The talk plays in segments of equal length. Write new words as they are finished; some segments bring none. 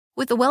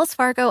With the Wells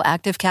Fargo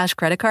Active Cash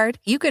Credit Card,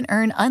 you can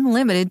earn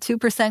unlimited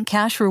 2%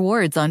 cash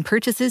rewards on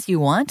purchases you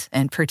want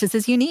and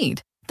purchases you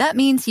need. That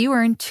means you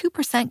earn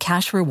 2%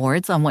 cash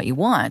rewards on what you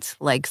want,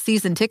 like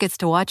season tickets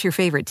to watch your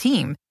favorite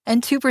team,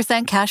 and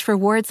 2% cash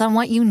rewards on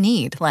what you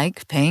need,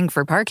 like paying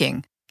for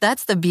parking.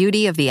 That's the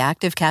beauty of the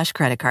Active Cash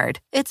Credit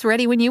Card. It's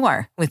ready when you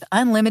are, with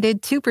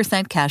unlimited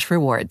 2% cash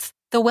rewards.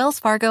 The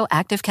Wells Fargo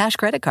Active Cash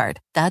Credit Card.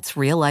 That's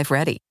real life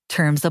ready.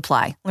 Terms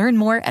apply. Learn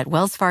more at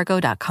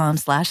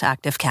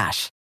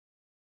wellsfargo.com/activecash.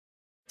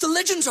 The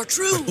legends are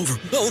true.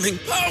 Overwhelming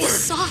power! The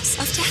sauce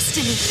of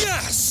destiny.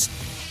 Yes!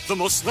 The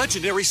most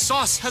legendary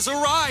sauce has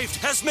arrived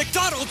as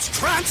McDonald's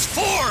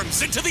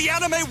transforms into the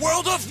anime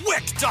world of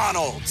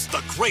WickDonald's.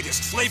 The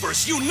greatest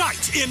flavors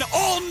unite in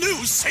all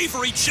new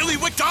savory chili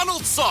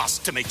McDonald's sauce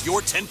to make your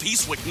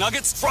 10-piece Wick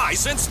Nuggets,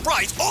 fries, and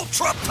Sprite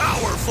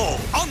ultra-powerful.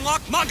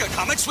 Unlock manga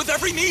comics with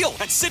every meal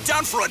and sit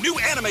down for a new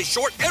anime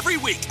short every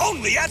week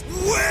only at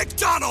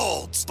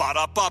WickDonald's.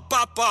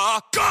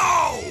 Ba-da-ba-ba-ba,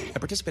 go! At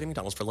participating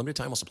McDonald's for a limited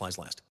time while supplies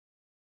last.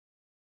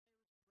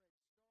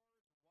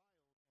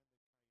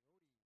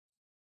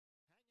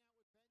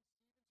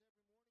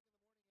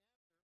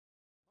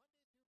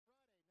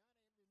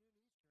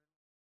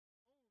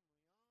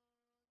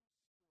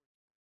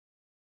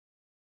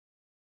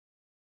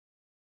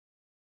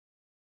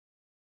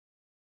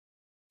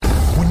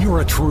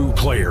 You're a true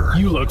player.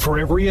 You look for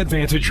every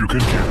advantage you can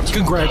get.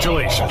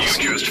 Congratulations.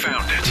 You just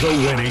found it. The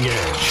Winning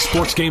Edge.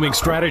 Sports gaming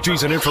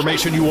strategies and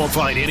information you won't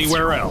find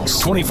anywhere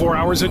else. 24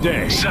 hours a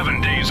day. 7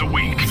 days a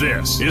week.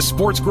 This is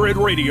Sports Grid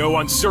Radio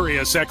on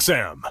Sirius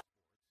XM.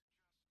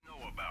 Know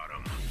about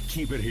them.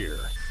 Keep it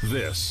here.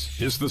 This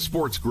is the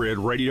Sports Grid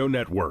Radio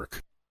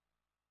Network.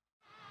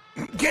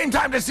 Game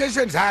Time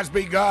Decisions has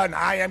begun.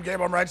 I am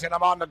Gabriel Morenz, and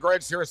I'm on the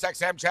grid, Sirius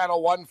XM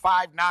channel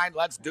 159.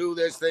 Let's do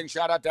this thing.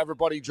 Shout out to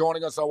everybody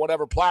joining us on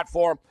whatever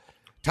platform,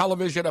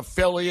 television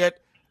affiliate,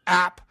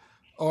 app,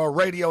 or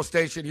radio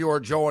station you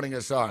are joining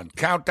us on.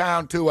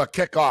 Countdown to a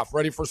kickoff.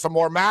 Ready for some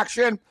more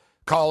action?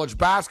 College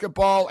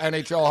basketball,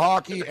 NHL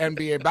hockey,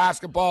 NBA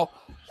basketball,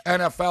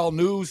 NFL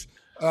news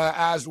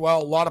as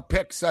well. A lot of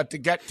picks to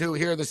get to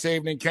here this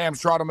evening.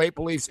 Cam's Toronto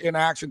Maple Leafs in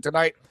action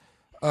tonight.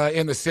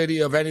 In the city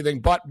of anything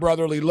but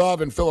brotherly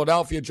love in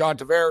Philadelphia. John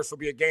Tavares will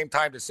be a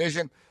game-time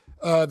decision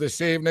this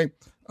evening.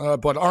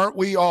 But aren't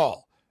we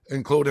all,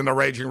 including the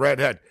Raging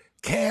Redhead?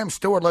 Cam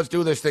Stewart, let's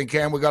do this thing,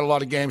 Cam. We got a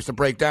lot of games to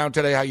break down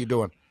today. How you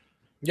doing?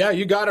 Yeah,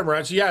 you got him,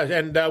 Rance. Yeah,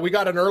 and we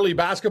got an early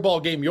basketball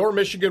game. Your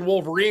Michigan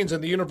Wolverines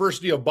and the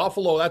University of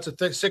Buffalo. That's a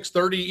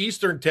 6:30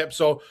 Eastern tip,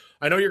 so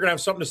I know you're going to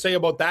have something to say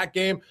about that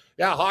game.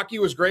 Yeah, hockey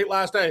was great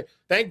last night.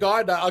 Thank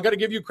God. I got to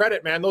give you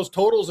credit, man. Those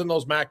totals in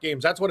those MAC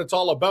games, that's what it's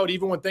all about.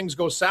 Even when things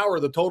go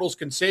sour, the totals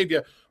can save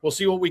you. We'll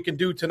see what we can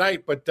do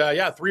tonight. But,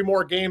 yeah, 3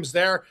 more games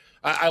there.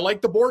 I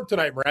like the board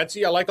tonight,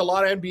 Morency. I like a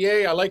lot of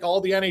NBA. I like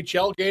all the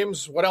NHL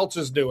games. What else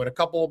is new? And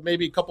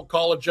maybe a couple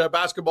college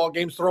basketball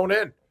games thrown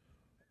in.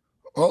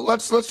 Well,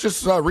 let's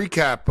just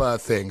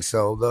recap things.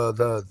 So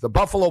the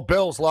Buffalo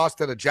Bills lost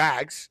to the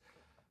Jags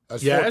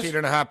as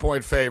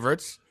 14.5-point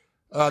favorites.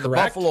 The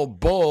Buffalo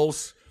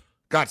Bulls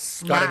got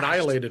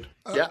annihilated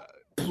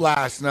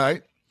last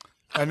night.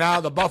 And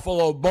now the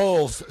Buffalo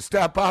Bulls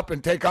step up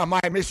and take on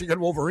my Michigan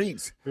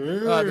Wolverines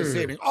this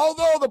evening.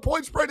 Although the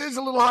point spread is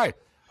a little high.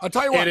 I'll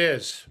tell you what. It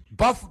is.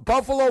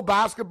 Buffalo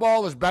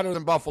basketball is better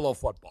than Buffalo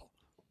football.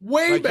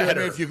 Way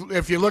better.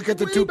 If you look at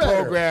the two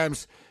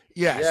programs,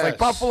 yes, like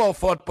Buffalo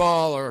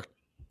football or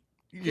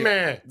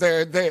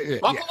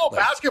Buffalo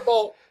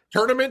basketball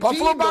tournament.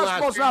 Buffalo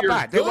basketball's not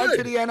bad. They went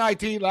to the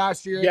NIT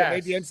last year. They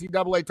made the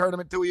NCAA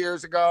tournament 2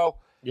 years ago.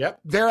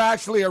 Yep, they're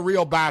actually a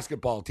real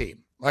basketball team.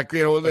 Like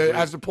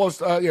as opposed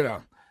to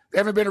they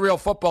haven't been a real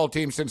football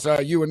team since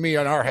you and me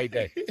on our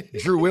heyday.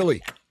 Drew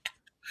Willie,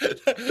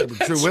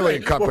 Drew Willie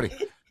and company.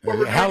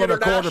 Hell of a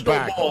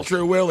quarterback,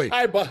 Drew Willie.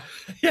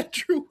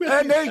 Drew Willie.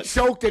 And they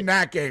choked in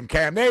that game,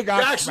 Cam. They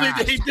got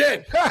smashed. He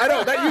did. I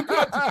know that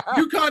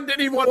UConn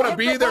didn't even want to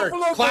be there.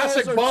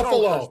 Classic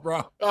Buffalo, chokers,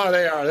 bro. Oh,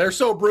 they are. They're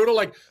so brutal.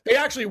 Like they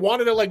actually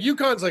wanted it. Like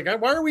UConn's like,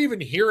 why are we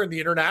even here in the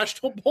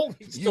International Bowl?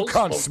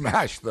 UConn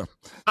smashed them.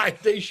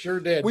 They sure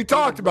did. We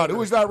talked about it. Who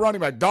was that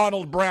running back?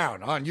 Donald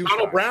Brown on UConn.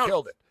 Donald Brown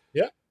killed it.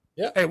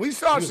 Yeah. Hey, we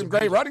saw some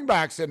great running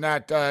backs in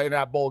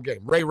that bowl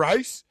game. Ray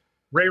Rice.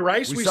 We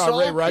saw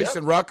Ray Rice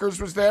and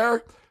Rutgers was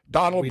there.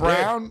 Donald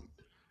Brown.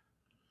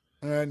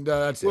 And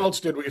that's Who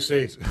else did we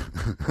see?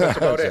 That's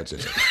about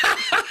it.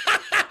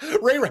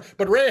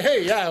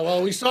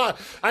 Well, we saw.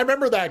 I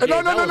remember that game.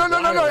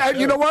 No.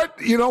 You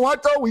know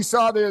what though? We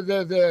saw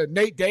the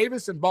Nate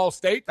Davis and Ball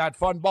State, that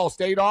fun Ball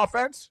State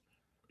offense.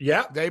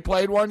 Yeah, they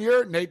played 1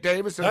 year. Nate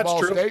Davis and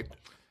Ball State.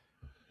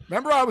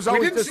 Remember, I was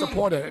always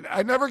disappointed.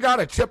 I never got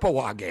a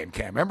Chippewa game,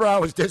 Cam. Remember, I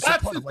was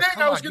disappointed. That's the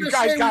thing. I was going to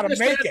say, you guys got to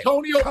make it.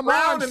 Come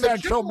on,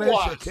 Central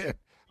Michigan.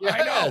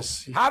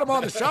 Yes. I know. Had him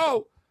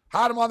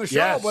on the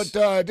show. But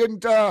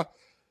didn't.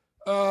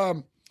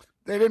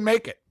 They didn't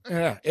make it.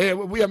 Yeah,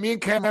 me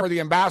and Cam were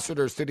the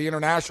ambassadors to the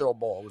International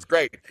Bowl. It was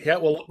great. Yeah,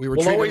 well, we were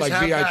treated like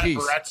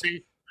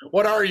VIPs.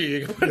 What are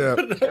you?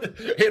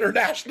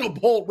 International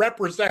Bowl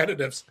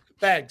representatives.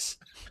 Thanks.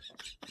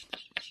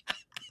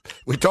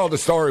 We told the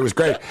story. It was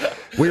great.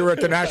 We were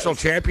at the national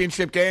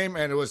championship game,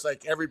 and it was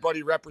like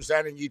everybody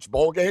representing each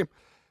bowl game.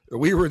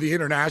 We were the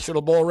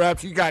international bowl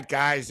reps. You got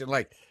guys in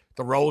like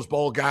the Rose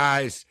Bowl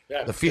guys,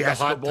 the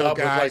Fiesta Bowl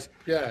guys.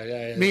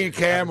 Me and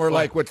Cam were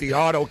like with the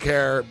Auto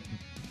Care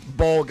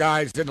Bowl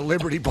guys and the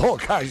Liberty Bowl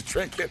guys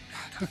drinking,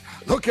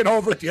 looking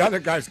over at the other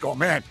guys going,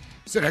 man,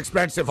 it's an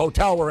expensive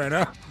hotel we're in,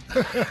 huh?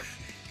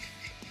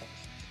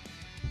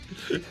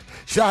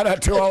 Shout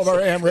out to all of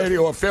our AM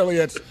radio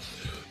affiliates.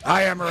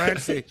 I am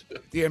Morency,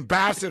 the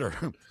ambassador.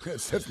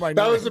 That's my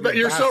name.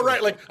 You're so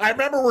right. Like, I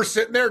remember we're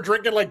sitting there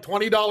drinking like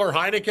 $20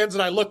 Heinekens,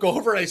 and I look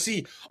over and I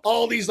see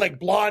all these like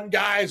blonde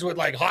guys with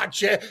like hot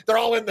shit. They're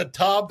all in the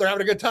tub. They're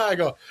having a good time. I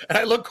go, and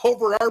I look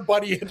over at our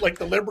buddy in like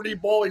the Liberty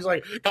Bowl. He's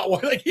like, got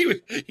one. Like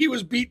he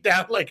was beat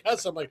down like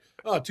us. I'm like,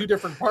 oh, two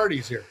different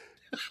parties here.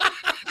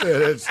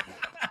 It's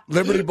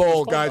Liberty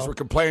Bowl guys were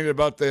complaining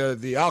about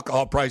the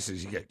alcohol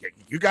prices.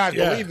 You guys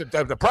believe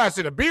that the price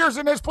of the beers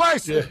in this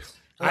place? Yeah.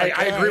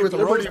 I agree with the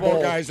Liberty Rose Bowl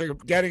Bowl guys are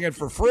getting it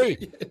for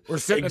free. We're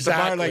sitting at the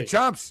bar like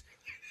chumps.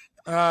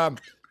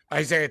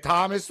 Isaiah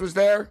Thomas was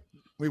there.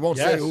 We won't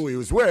say who he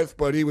was with,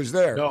 but he was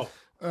there. No,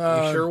 he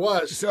sure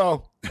was.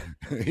 So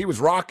he was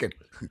rocking.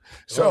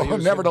 So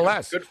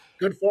nevertheless,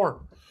 good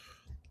form.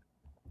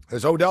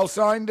 Has Odell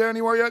signed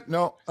anywhere yet?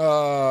 No.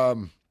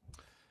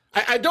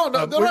 I don't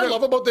know. What I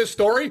love about this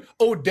story,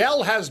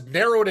 Odell has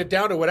narrowed it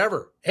down to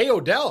whatever. Hey,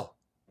 Odell,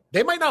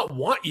 they might not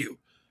want you.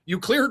 You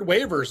cleared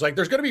waivers. Like,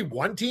 there's going to be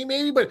one team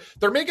maybe, but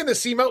they're making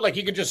this seem out like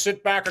he can just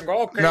sit back and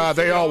go, okay. No,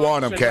 they all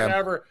want him, Cam.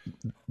 Whatever.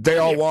 They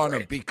all want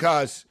him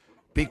because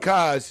you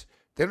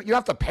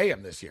have to pay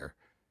him this year.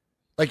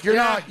 Like, you're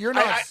not taking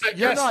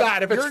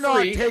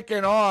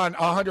on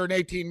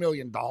 $118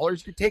 million. You're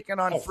taking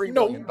on $3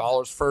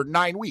 million for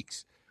 9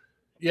 weeks.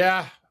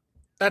 Yeah,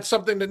 that's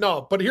something to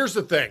know. But here's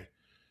the thing.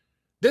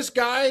 This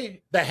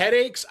guy, the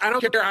headaches, I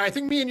don't care. I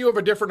think me and you have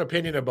a different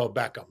opinion about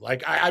Beckham.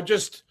 Like, I'm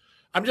just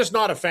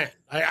not a fan.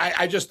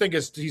 I just think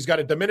he's got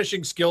a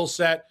diminishing skill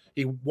set.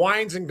 He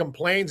whines and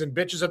complains and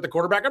bitches at the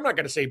quarterback. I'm not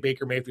going to say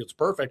Baker Mayfield's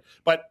perfect,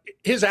 but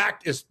his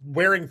act is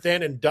wearing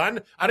thin and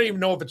done. I don't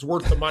even know if it's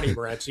worth the money,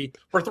 Morency.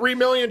 For $3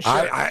 million,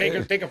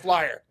 sure, take a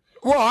flyer.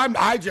 Well,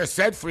 I just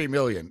said $3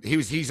 million.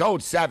 He's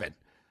owed $7 million.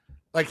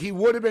 Like, he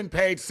would have been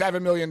paid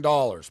 $7 million,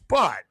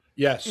 but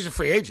he's a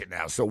free agent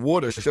now, so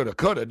woulda, shoulda,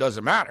 coulda,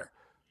 doesn't matter,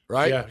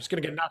 right? Yeah, he's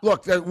going to get nothing.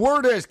 Look, the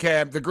word is,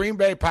 Cam, the Green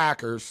Bay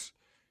Packers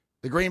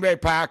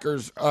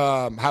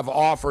have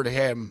offered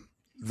him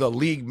the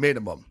league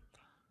minimum.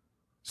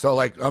 So,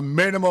 like, a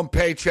minimum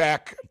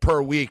paycheck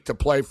per week to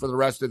play for the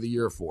rest of the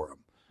year for him.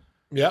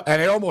 Yeah.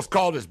 And they almost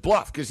called his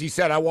bluff because he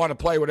said, I want to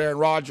play with Aaron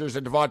Rodgers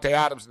and Devontae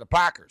Adams and the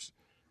Packers.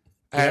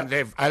 And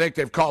I think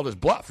they've called his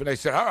bluff. And they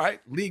said, all right,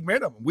 league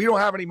minimum. We don't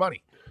have any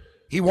money.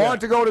 He wanted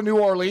to go to New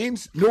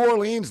Orleans. New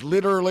Orleans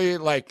literally,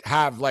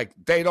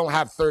 they don't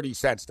have 30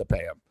 cents to pay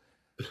him.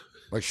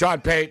 Like Sean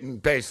Payton,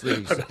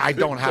 basically, I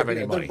don't have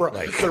any money.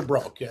 They're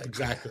broke. Yeah,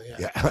 exactly.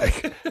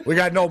 Yeah, we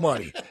got no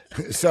money.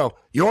 So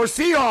your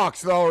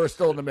Seahawks, though, are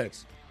still in the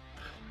mix.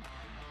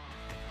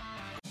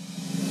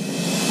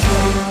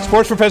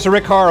 Sports Professor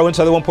Rick Horrow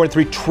inside the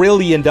 $1.3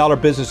 trillion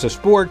business of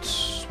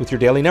sports with your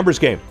daily numbers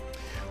game.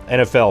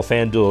 NFL,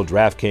 FanDuel,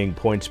 DraftKings,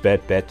 PointsBet,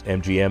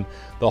 BetMGM,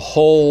 the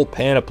whole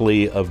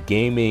panoply of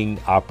gaming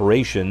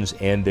operations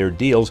and their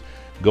deals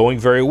going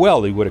very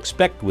well, you would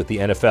expect with the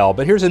NFL.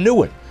 But here's a new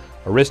one.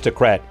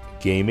 Aristocrat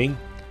Gaming,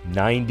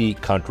 90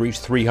 countries,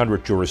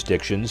 300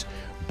 jurisdictions,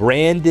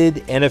 branded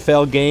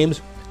NFL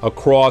games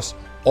across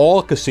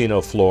all casino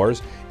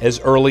floors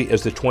as early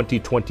as the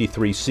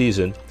 2023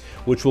 season,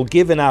 which will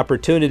give an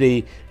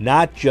opportunity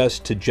not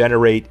just to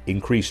generate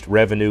increased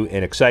revenue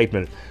and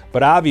excitement,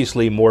 but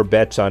obviously more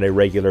bets on a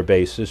regular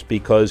basis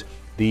because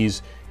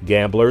these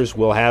gamblers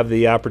will have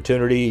the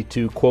opportunity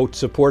to, quote,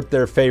 support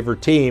their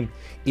favorite team,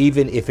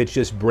 even if it's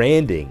just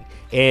branding.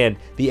 And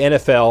the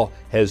NFL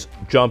has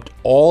jumped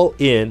all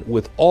in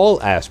with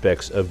all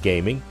aspects of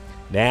gaming,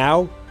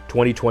 now,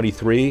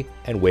 2023,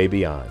 and way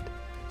beyond.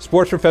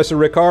 Sports Professor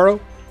Rick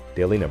Horrow,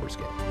 Daily Numbers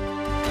Game.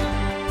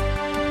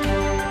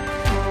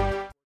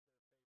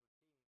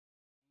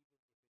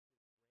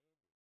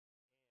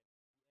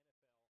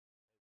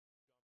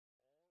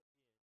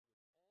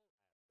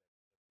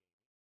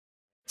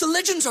 The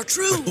legends are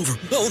true.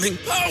 Overwhelming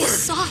power! The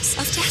sauce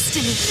of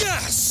destiny.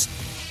 Yes!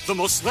 The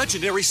most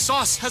legendary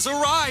sauce has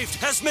arrived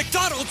as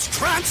McDonald's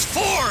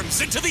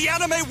transforms into the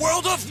anime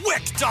world of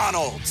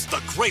WickDonald's.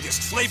 The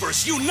greatest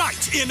flavors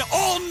unite in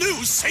all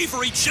new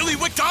savory chili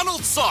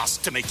McDonald's sauce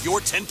to make your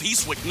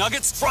 10-piece Wick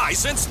Nuggets,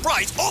 fries, and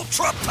Sprite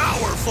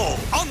ultra-powerful.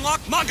 Unlock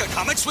manga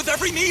comics with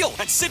every meal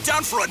and sit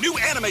down for a new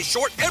anime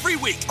short every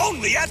week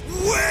only at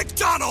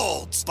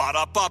WickDonald's.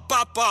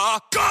 Ba-da-ba-ba-ba,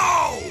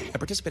 go! And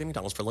participate in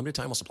McDonald's for a limited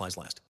time while supplies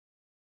last.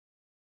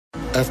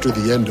 After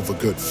the end of a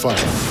good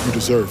fight, you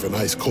deserve an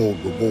ice-cold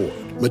reward.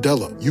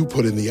 Modelo, you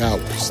put in the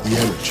hours, the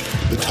energy,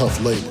 the tough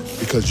labor,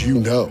 because you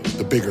know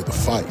the bigger the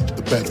fight,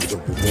 the better the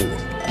reward.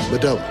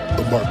 Modelo,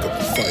 the mark of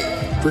the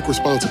fighter. Drink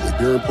responsibly.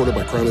 Beer imported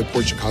by Crown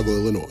Imports, Chicago,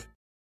 Illinois.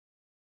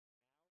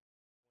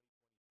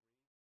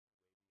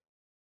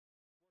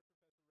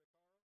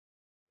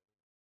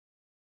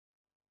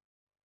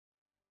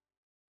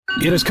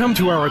 It has come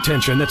to our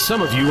attention that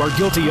some of you are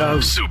guilty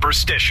of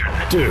superstition.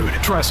 Dude,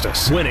 trust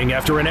us. Winning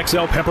after an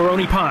XL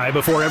pepperoni pie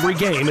before every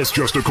game is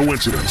just a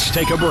coincidence.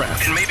 Take a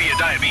breath. And maybe a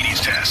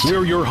diabetes test.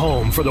 We're your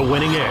home for the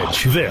winning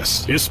edge.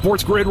 This is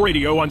Sports Grid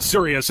Radio on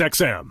Sirius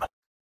XM.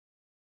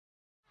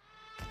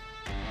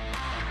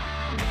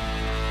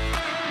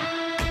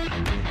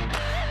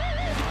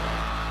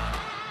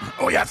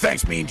 Oh, yeah,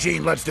 thanks, Mean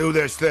Gene. Let's do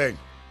this thing.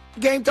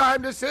 Game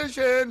time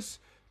decisions.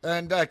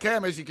 And,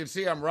 Cam, as you can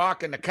see, I'm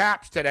rocking the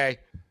Caps today.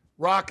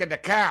 Rocking the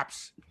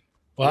Caps.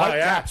 White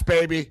Caps,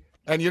 baby.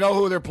 And you know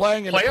who they're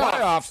playing in the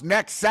playoffs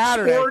next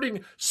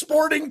Saturday?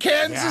 Sporting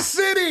Kansas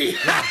City.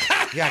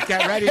 Yeah,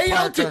 get ready, Hey,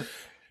 Parker.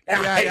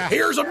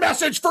 Here's a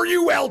message for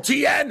you,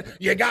 LTN.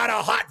 You got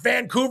a hot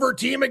Vancouver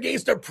team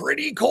against a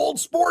pretty cold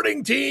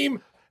Sporting team.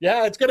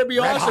 Yeah, it's going to be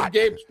awesome, hot.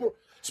 Gabe.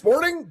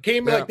 Sporting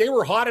came like they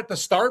were hot at the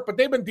start, but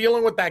they've been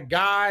dealing with that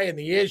guy and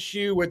the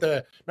issue with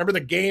remember the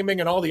gaming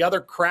and all the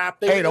other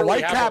crap. Hey, the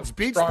Whitecaps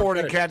beat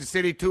Sporting Kansas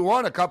City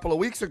 2-1 a couple of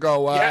weeks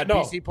ago at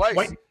BC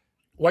Place.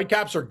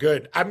 Whitecaps are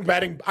good. I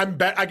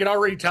can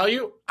already tell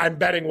you, I'm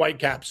betting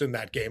Whitecaps in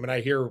that game, and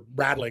I hear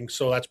rattling,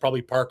 so that's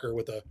probably Parker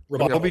with a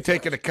rebuttal. We'll be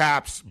taking the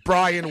Caps.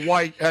 Brian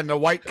White and the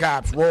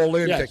Whitecaps roll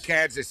into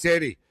Kansas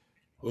City.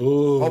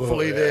 Ooh,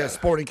 hopefully the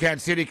Sporting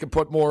Kansas City can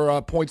put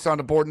more points on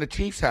the board than the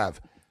Chiefs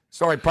have.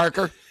 Sorry,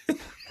 Parker.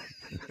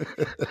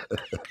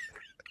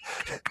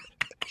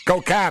 Go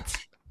Caps.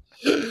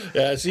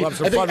 Yeah, see, I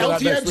think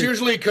LTN's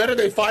usually good and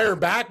they fire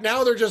back.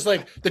 Now they're just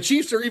like, the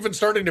Chiefs are even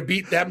starting to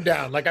beat them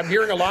down. Like, I'm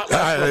hearing a lot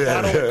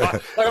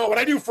less. When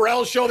I do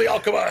Pharrell's show, they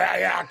all come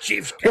out,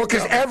 Chiefs. Well,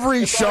 because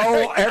every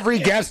show, every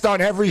guest on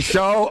every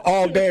show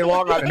all day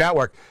long on the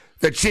network,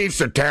 the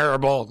Chiefs are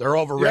terrible. They're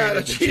overrated. Yeah,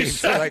 the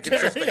Chiefs are like,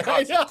 it's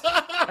just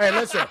Hey,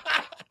 listen,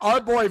 our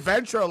boy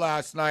Ventura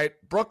last night,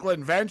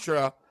 Brooklyn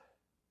Ventura,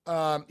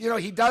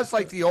 he does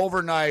like the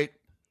overnight,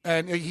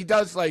 and he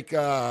does like,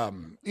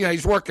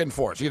 he's working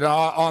for us,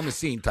 on the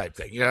scene type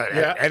thing,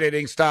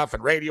 editing stuff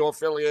and radio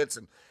affiliates,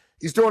 and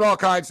he's doing all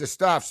kinds of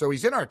stuff. So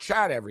he's in our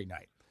chat every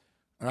night.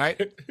 All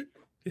right.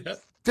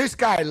 This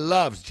guy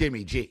loves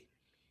Jimmy G.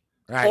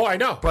 Right? Oh, I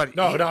know. But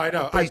I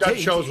know. I've done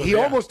shows with him. He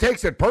almost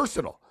takes it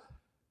personal.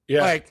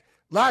 Yeah. Like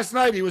last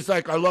night, he was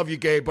like, "I love you,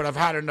 Gabe, but I've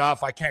had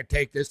enough. I can't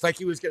take this." Like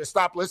he was going to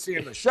stop listening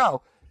to the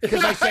show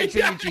because I said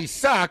Jimmy G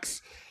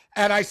sucks.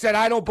 And I said,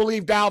 I don't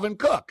believe Dalvin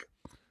Cook.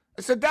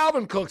 I said,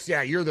 Dalvin Cook's,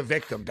 you're the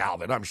victim,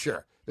 Dalvin, I'm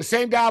sure. The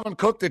same Dalvin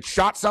Cook that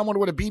shot someone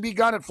with a BB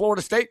gun at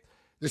Florida State.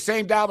 The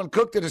same Dalvin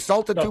Cook that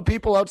assaulted two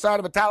people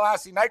outside of a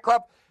Tallahassee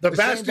nightclub. The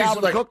same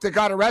Dalvin Cook that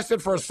got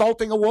arrested for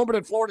assaulting a woman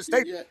at Florida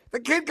State. Yeah. The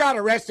kid got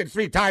arrested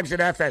 3 times at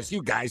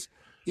FSU, guys.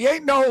 He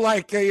ain't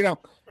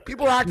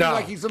people are acting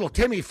like he's little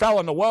Timmy fell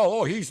in the well.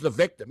 Oh, he's the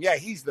victim. Yeah,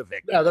 he's the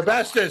victim. Yeah, the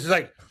best is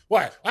like,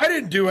 what? I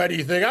didn't do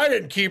anything. I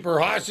didn't keep her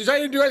hostage. I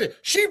didn't do anything.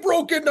 She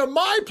broke into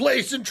my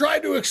place and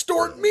tried to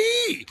extort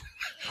me.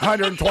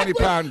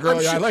 120-pound girl.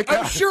 I like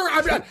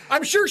that.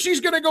 I'm sure she's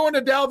going to go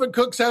into Dalvin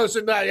Cook's house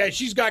and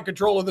she's got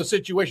control of the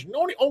situation.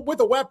 Only with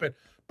a weapon.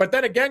 But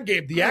then again,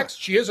 Gabe, the ex,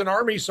 she is an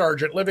army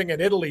sergeant living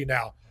in Italy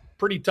now.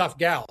 Pretty tough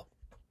gal.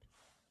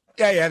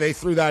 Yeah, they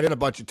threw that in a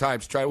bunch of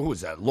times. Who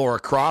was that? Laura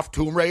Croft,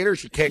 Tomb Raider.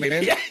 She came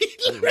in.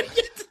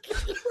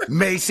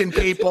 Macing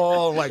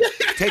people, like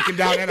taking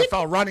down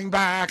NFL running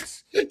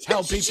backs,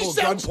 held people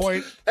at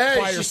gunpoint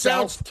by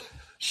herself.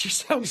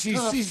 She's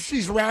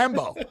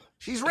Rambo.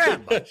 She's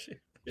Rambo.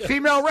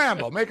 Female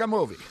Rambo. Make a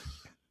movie.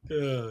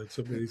 Yeah, it's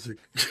amazing.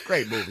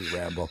 Great movie,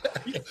 Rambo.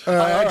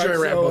 I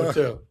enjoy Rambo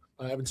too.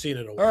 I haven't seen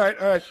it in a while.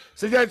 All right.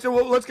 So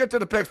let's get to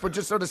the picks, but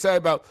just so to say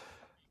about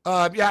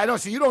I know.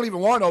 So you don't even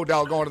want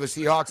Odell going to the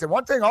Seahawks. And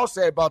one thing I'll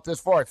say about this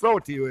before I throw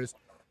it to you is,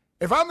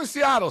 if I'm the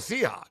Seattle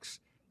Seahawks,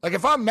 like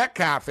if I'm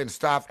Metcalf and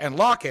stuff and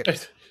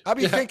Lockett, I'll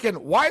be thinking,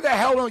 why the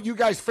hell don't you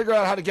guys figure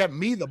out how to get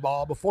me the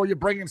ball before you're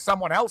bringing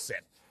someone else in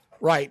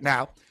right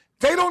now?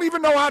 They don't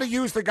even know how to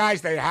use the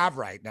guys they have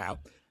right now.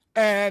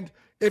 And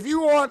if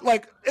you want,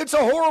 it's a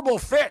horrible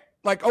fit.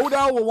 Like,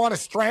 Odell will want to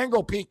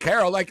strangle Pete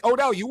Carroll. Like,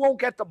 Odell, you won't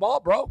get the ball,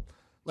 bro.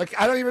 Like,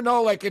 I don't even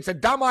know. Like, it's a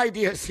dumb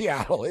idea,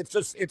 Seattle.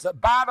 It's a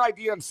bad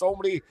idea in so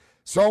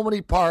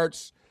many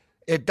parts.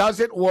 It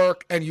doesn't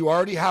work, and you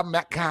already have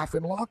Metcalf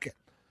and Lockett.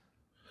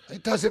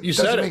 It doesn't. You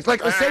said it.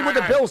 Like the same with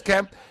the Bills,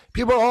 Cam.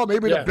 People are,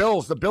 the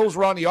Bills. The Bills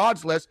were on the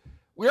odds list.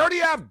 We already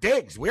have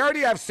Diggs. We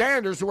already have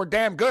Sanders, who are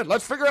damn good.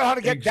 Let's figure out how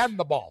to get them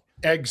the ball.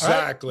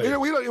 Exactly.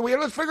 Right?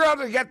 Let's figure out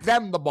how to get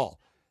them the ball.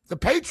 The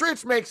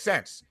Patriots make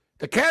sense.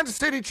 The Kansas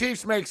City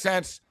Chiefs make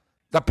sense.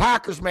 The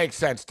Packers make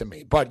sense to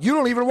me. But you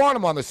don't even want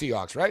them on the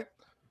Seahawks, right?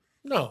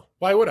 No.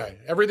 Why would I?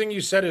 Everything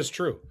you said is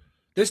true.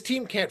 This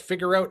team can't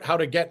figure out how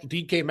to get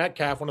DK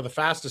Metcalf, one of the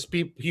fastest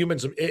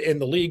humans in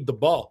the league, the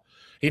ball.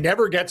 He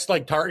never gets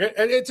target.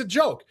 And it's a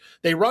joke.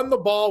 They run the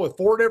ball with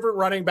 4 different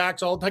running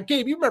backs all the time.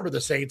 Gabe, you remember the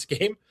Saints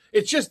game?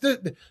 It's just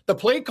the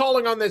play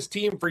calling on this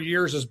team for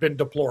years has been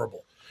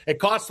deplorable. It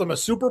cost them a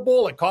Super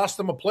Bowl. It cost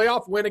them a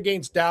playoff win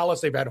against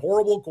Dallas. They've had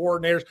horrible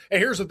coordinators. And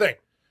here's the thing.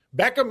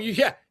 Beckham,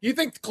 you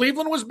think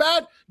Cleveland was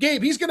bad?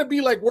 Gabe, he's going to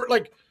be like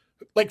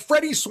Like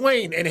Freddie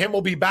Swain and him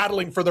will be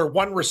battling for their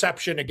one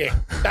reception a game.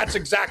 That's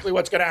exactly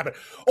what's going to happen.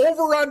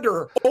 Over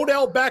under,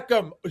 Odell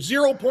Beckham,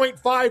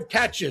 0.5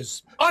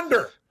 catches.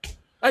 Under.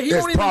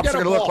 His props are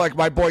going to look like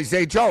my boy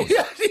Zay Jones.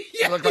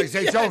 Yeah, look like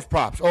Zay Jones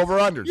props. Over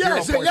under.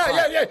 Yeah.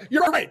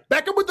 You're right.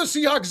 Beckham with the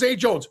Seahawks, Zay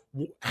Jones.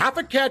 Half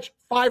a catch,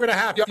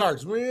 5.5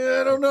 yards.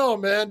 I don't know,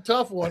 man.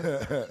 Tough one.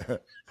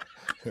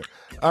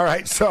 All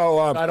right, so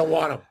I don't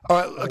want him.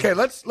 Okay,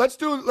 let's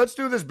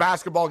do this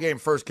basketball game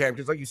first, Cam,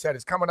 because like you said,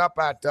 it's coming up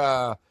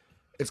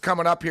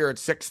here at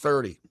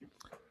 6:30.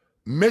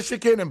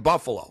 Michigan and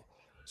Buffalo.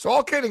 So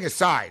all kidding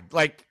aside,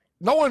 like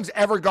no one's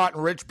ever gotten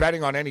rich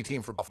betting on any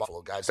team for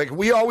Buffalo, guys. Like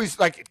we always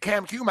like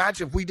Cam. Can you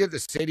imagine if we did the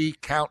city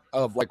count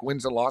of like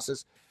wins and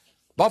losses?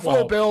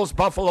 Buffalo Bills,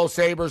 Buffalo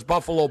Sabres,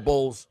 Buffalo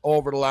Bulls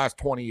over the last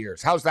 20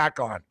 years. How's that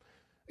gone?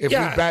 If we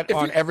bet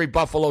on every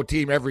Buffalo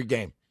team every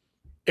game.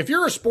 If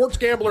you're a sports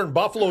gambler in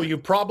Buffalo,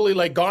 you've probably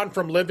like gone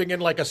from living in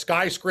like a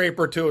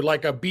skyscraper to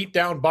like a beat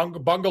down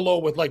bungalow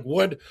with like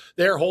wood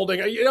there holding,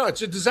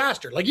 it's a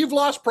disaster. Like you've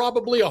lost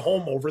probably a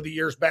home over the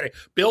years betting.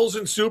 Bills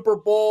and Super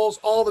Bowls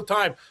all the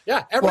time.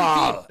 Yeah.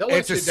 Team.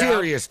 It's a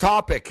serious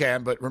topic,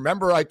 Cam, but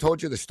remember I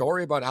told you the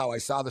story about how I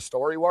saw the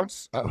story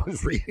once? I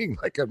was reading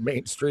like a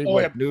mainstream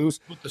news.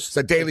 It's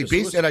a Daily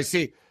Beast, and I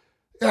see,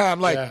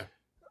 I'm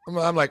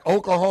like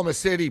Oklahoma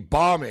City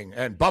bombing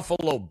and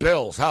Buffalo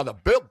Bills, how the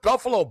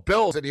Buffalo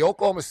Bills and the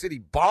Oklahoma City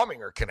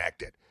bombing are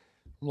connected.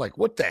 I'm like,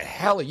 what the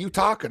hell are you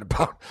talking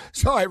about?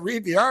 So I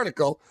read the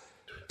article,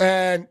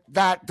 and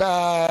that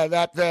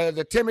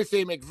the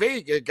Timothy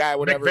McVeigh guy,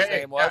 whatever his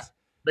name was.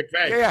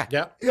 McVeigh.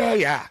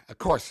 Yeah. Of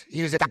course.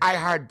 He was a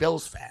diehard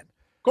Bills fan.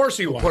 Of course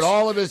he was.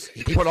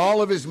 He put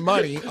all of his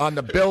money on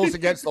the Bills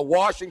against the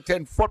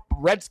Washington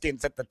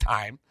Redskins at the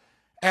time,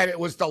 and it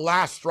was the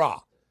last straw.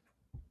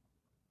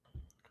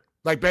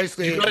 Like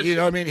basically, you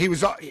know what I mean? He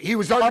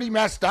was already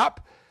messed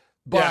up,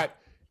 but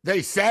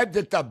they said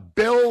that the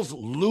Bills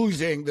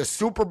losing the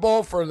Super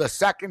Bowl for the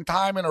second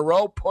time in a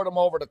row put him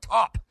over the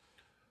top.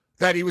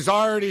 That he was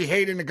already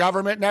hating the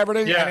government and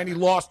everything, and then he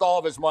lost all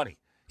of his money.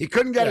 He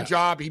couldn't get a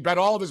job. He bet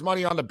all of his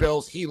money on the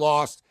Bills. He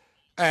lost.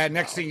 And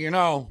next thing you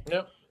know,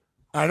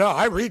 I know.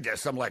 I read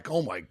this. I'm like,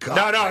 oh, my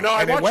God. No.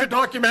 I watched the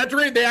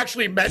documentary. They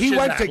actually mentioned he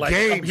went to like,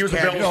 games. He was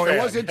a Bills fan. It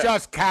wasn't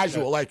just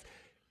casual. Like,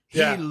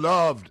 he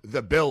loved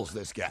the Bills,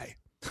 this guy.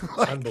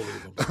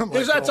 Unbelievable.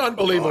 That's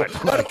unbelievable.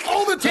 But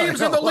all the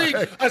teams in the league,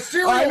 a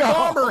serial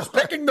bomber is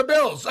picking the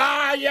Bills.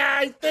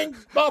 I think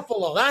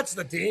Buffalo. That's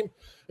the team.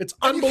 It's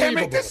unbelievable. You can't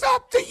make this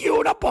up. The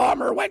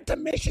Unabomber went to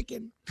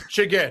Michigan.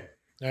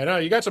 I know.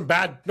 You got some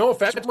bad, no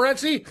offense,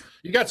 Morency.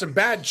 You got some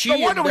bad cheat.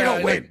 No wonder we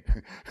don't win.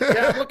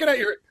 I'm looking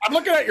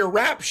at your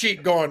rap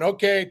sheet going,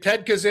 okay,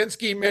 Ted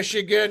Kaczynski,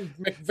 Michigan,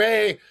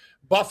 McVeigh,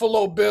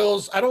 Buffalo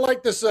Bills. I don't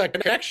like this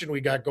connection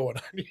we got going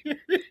on.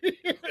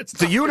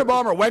 The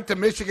Unabomber went to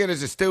Michigan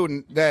as a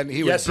student. Then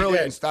he was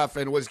brilliant and stuff,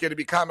 and was going to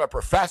become a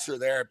professor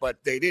there.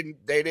 But they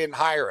didn't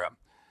hire him.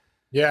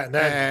 Yeah, and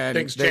then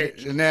things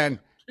changed. And then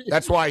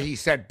that's why he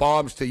sent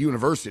bombs to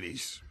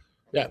universities.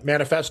 Yeah,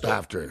 manifesto.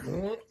 After,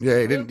 he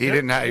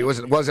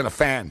wasn't a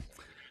fan.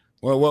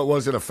 Well, what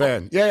wasn't a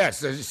fan?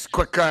 So just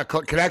quick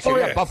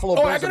connection. Buffalo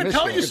Bills. I got to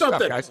tell you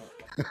something. Guys.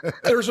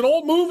 There's an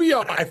old movie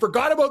on. I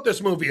forgot about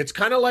this movie. It's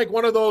kind of like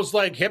one of those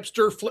like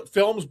hipster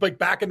films, but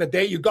back in the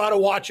day, you got to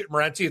watch it,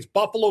 Morency. It's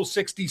Buffalo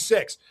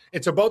 66.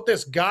 It's about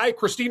this guy,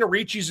 Christina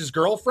Ricci's his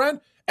girlfriend,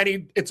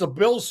 and it's a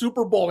Bills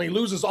Super Bowl, and he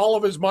loses all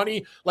of his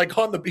money like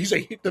on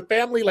the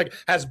family like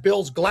has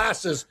Bills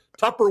glasses,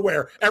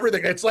 Tupperware,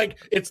 everything.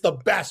 It's the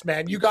best,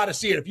 man. You got to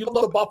see it. If you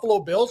love the Buffalo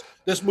Bills,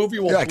 this movie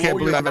will. I can't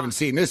believe I haven't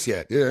seen this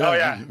yet.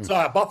 It's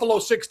Buffalo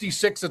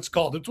 66. It's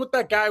called. It's with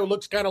that guy who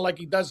looks kind of like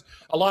he does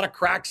a lot of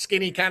crack,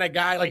 skinny kind of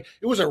guy. Like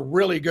it was a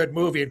really good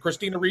movie. And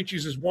Christina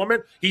Ricci's his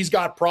woman. He's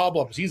got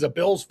problems. He's a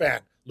Bills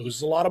fan.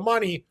 Loses a lot of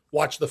money.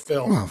 Watch the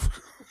film. Well,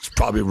 it's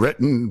probably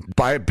written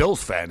by a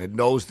Bills fan and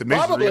knows the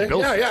misery of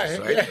Bills fans,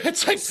 right? Yeah.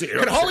 It's like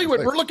in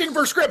Hollywood, we're looking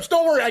for scripts.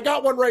 Don't worry, I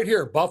got one right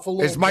here.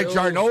 Buffalo. Is Mike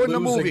Jarno in the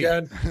movie?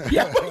 Again.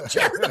 Yeah, Mike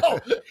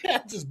Jarno.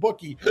 Yeah, it's his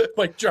bookie,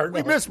 Mike Jarno.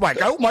 We miss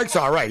Mike. I hope Mike's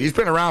all right. He's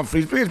been around.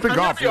 He's been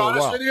gone for a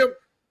while. With you,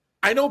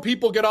 I know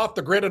people get off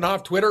the grid and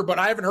off Twitter, but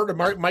I haven't heard of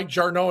Mike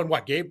Jarno in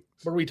what, Gabe?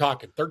 What are we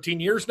talking? 13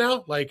 years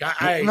now? Like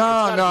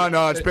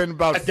No. It's been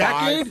about a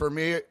decade for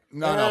me. It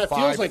 5.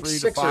 Feels like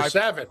 6 or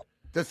 7.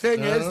 The thing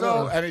is,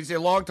 though, and he's a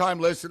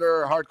longtime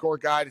listener, hardcore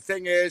guy. The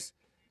thing is,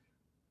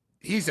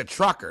 he's a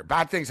trucker.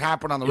 Bad things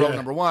happen on the road,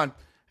 number one.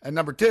 And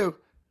number two,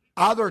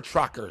 other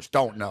truckers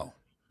don't know.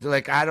 They're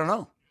like, I don't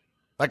know.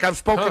 Like, I've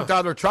spoken to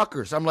other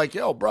truckers. I'm like,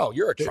 yo, bro,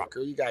 you're a trucker.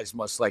 You guys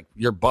must, like,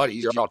 your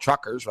buddies, you're all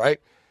truckers, right?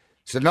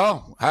 He said,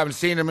 no, I haven't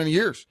seen him in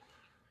years.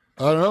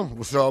 I don't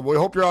know. So we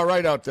hope you're all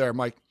right out there,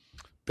 Mike.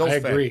 I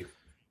agree.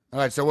 All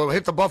right, so we'll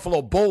hit the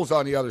Buffalo Bulls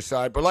on the other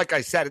side. But like I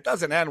said, it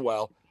doesn't end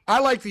well. I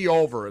like the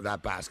over of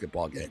that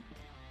basketball game.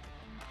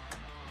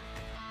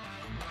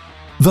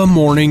 The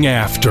morning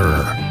after.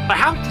 I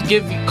have to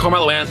give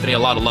Carmelo Anthony a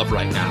lot of love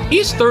right now.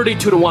 He's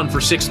 32-1 for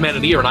Sixth Man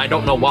of the Year, and I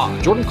don't know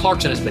why. Jordan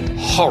Clarkson has been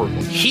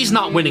horrible. He's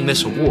not winning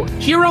this award.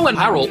 Hero and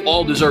Harold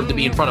all deserve to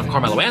be in front of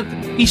Carmelo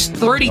Anthony. He's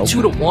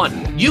 32 to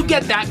 1. You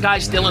get that guy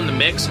still in the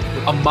mix,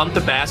 a month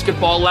of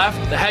basketball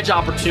left, the hedge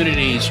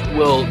opportunities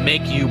will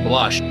make you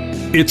blush.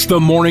 It's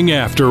the morning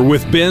after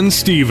with Ben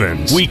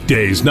Stevens.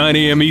 Weekdays, 9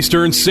 a.m.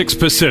 Eastern, 6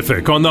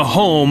 Pacific on the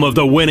home of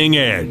the Winning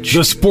Edge,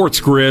 the Sports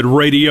Grid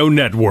Radio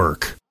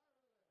Network.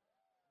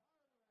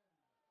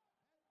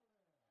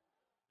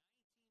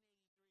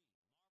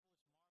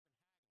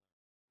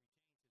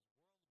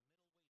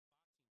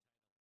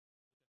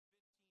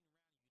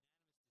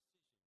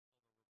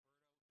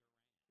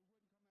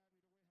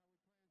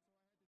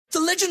 The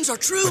legends are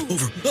true.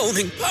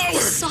 Overwhelming power! The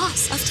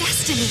sauce of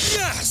destiny.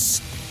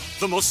 Yes!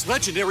 The most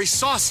legendary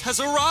sauce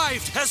has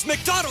arrived as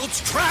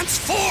McDonald's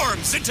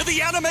transforms into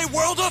the anime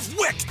world of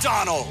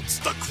WickDonald's.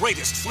 The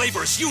greatest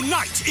flavors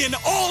unite in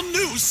all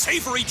new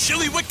savory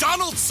chili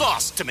McDonald's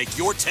sauce to make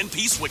your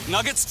 10-piece Wick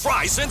Nuggets,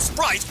 fries, and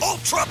Sprite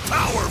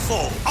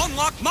ultra-powerful.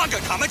 Unlock manga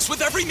comics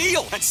with every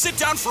meal and sit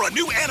down for a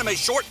new anime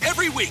short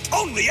every week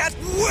only at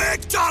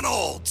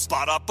WickDonald's.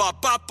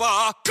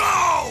 Ba-da-ba-ba-ba,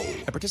 go!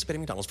 And participate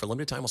in McDonald's for a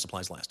limited time while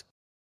supplies last.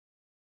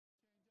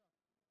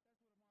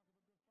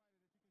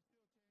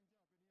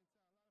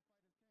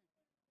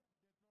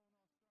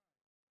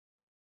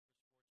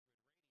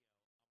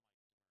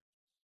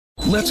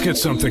 Let's get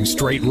something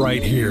straight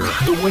right here.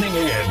 The Winning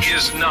Edge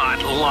Is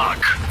not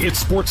luck. It's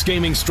sports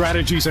gaming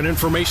strategies and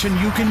information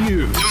you can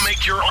use To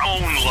make your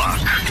own luck.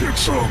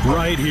 It's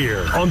right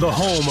here on the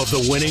home of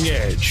the Winning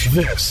Edge.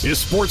 This is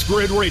Sports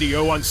Grid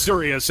Radio on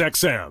Sirius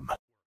XM.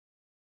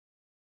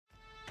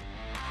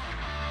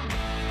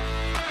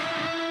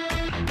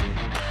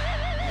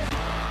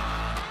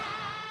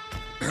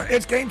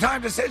 It's game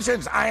time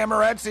decisions. I am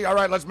Morency. All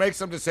right, let's make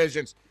some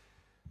decisions.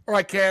 All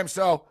right, Cam.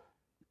 So,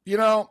 you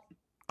know,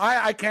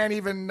 I can't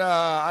even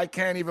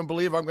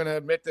believe I'm going to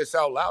admit this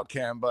out loud,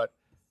 Cam. But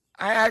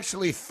I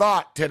actually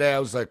thought today, I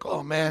was like,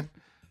 oh man,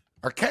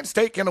 are Kent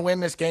State going to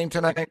win this game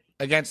tonight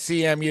against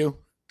CMU?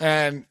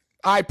 And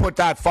I put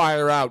that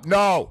fire out.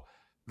 No,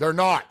 they're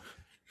not.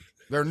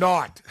 They're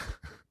not.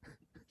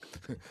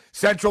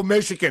 Central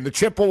Michigan, the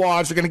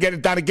Chippewas are going to get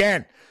it done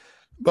again.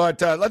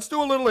 But let's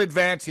do a little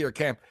advance here,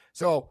 Cam.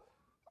 So,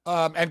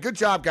 and good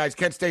job, guys,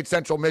 Kent State,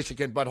 Central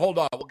Michigan. But hold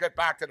on, we'll get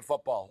back to the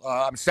football.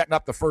 I'm setting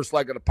up the first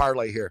leg of the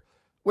parlay here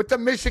with the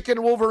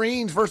Michigan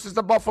Wolverines versus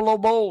the Buffalo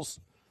Bulls.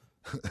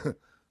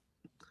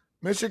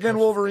 Michigan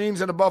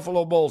Wolverines and the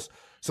Buffalo Bulls.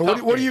 So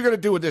what are you going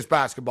to do with this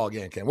basketball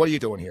game, Cam? What are you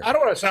doing here? I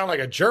don't want to sound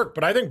like a jerk,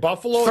 but I think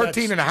Buffalo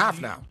 13 and a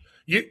half now.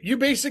 You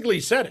basically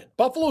said it.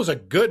 Buffalo's a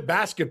good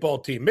basketball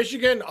team.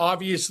 Michigan,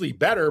 obviously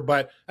better,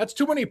 but that's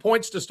too many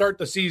points to start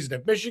the season.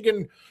 If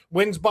Michigan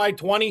wins by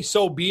 20,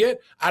 so be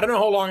it. I don't know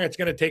how long it's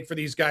going to take for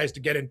these guys to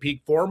get in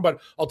peak form, but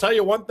I'll tell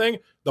you one thing.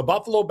 The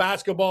Buffalo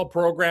basketball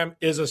program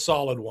is a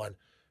solid one.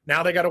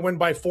 Now they got to win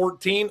by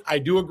 14. I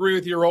do agree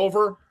with your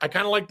over. I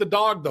kind of like the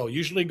dog, though.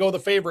 Usually go the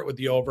favorite with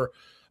the over.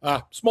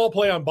 Small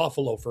play on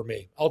Buffalo for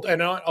me. I'll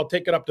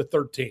take it up to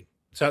 13.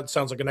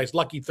 Sounds like a nice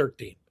lucky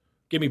 13.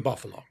 Give me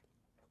Buffalo.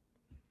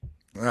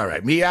 All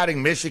right. Me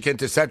adding Michigan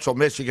to Central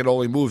Michigan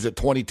only moves at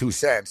 22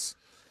 cents.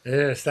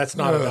 Yes, that's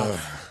not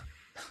enough.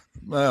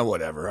 Well,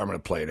 whatever. I'm going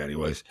to play it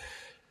anyways.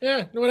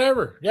 Yeah,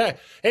 whatever. Yeah.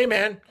 Hey,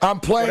 man. I'm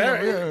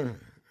playing.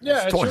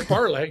 Yeah, it's your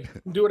parlay.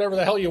 Do whatever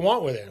the hell you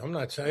want with it. I'm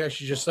not saying I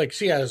should just I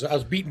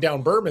was beating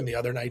down Berman the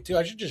other night, too.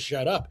 I should just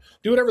shut up.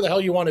 Do whatever the hell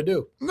you want to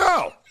do.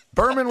 No.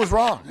 Berman was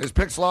wrong. His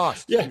picks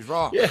lost. Yeah. He's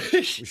wrong. Yeah.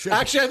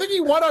 Actually, I think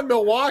he won on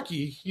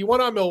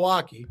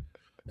Milwaukee.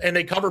 And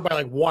they covered by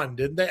like one,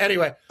 didn't they?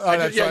 Anyway, you're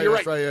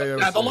right.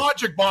 The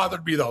logic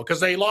bothered me, though, because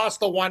they lost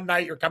the one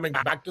night. You're coming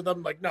back to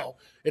them. Like, no,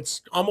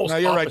 it's almost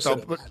you're opposite. Right,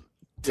 though. But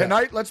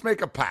tonight, let's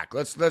make a pact.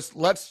 Let's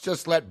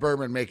just let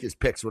Berman make his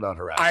picks without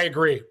harassment. I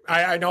agree.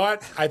 I know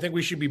what. I think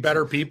we should be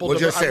better people. We'll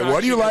just say,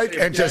 what do you like?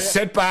 And just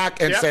sit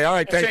back and say, all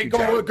right, thank you,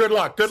 Jack. Good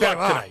luck. Good luck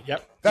tonight.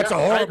 Yep. That's a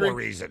horrible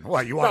reason.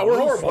 What you want? No, we're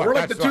horrible. We're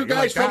like the two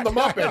guys from the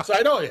Muppets.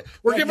 I know you.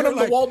 We're giving them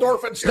the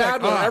Waldorf and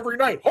Statler every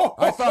night.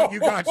 I thought you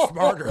got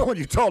smarter when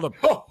you told them.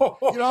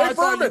 I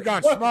thought you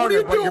got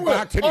smarter, but you're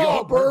back to the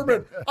old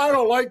Berman. I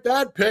don't like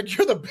that pick.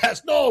 You're the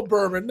best. No,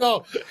 Berman,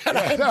 no.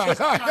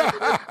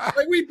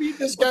 Like we beat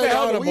this guy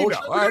down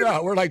emotionally. I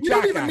know. We're like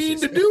jackasses. We don't even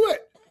mean to do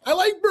it. I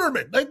like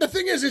Berman. Like the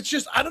thing is, it's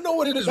just I don't know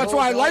what it is. That's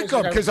why I like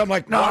him because I'm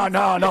like, no,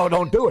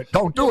 don't do it.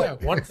 Don't do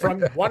it. One from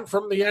the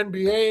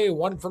NBA,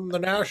 one from the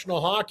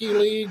National Hockey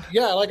League.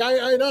 Yeah, like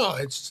I know.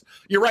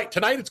 You're right.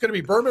 Tonight it's going to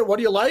be Berman. What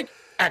do you like?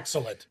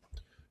 Excellent.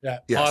 Yeah,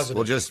 yes.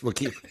 positive. We'll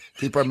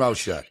keep our mouth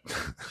shut.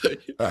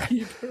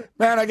 Right.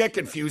 Man, I get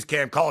confused,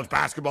 Cam. College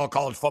basketball,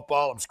 college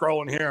football. I'm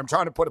scrolling here. I'm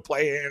trying to put a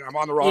play in. I'm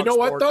on the wrong. You know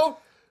sport. what though?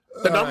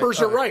 The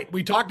numbers are right.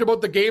 We talked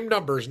about the game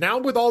numbers. Now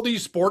with all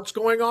these sports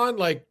going on,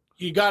 like.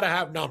 You got to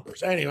have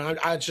numbers. Anyway,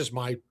 it's just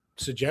my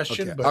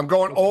suggestion. Okay. But I'm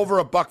going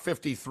over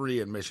 $1.53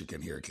 in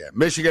Michigan here, Cam.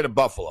 Michigan and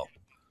Buffalo.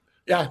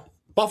 Yeah,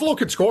 Buffalo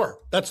could score.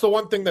 That's the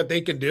one thing that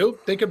they can do.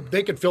 They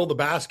can fill the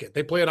basket.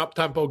 They play an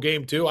up-tempo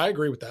game, too. I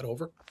agree with that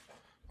over.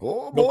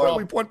 Oh, boy,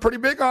 we went pretty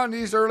big on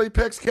these early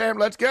picks, Cam.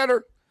 Let's get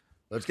her.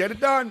 Let's get it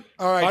done.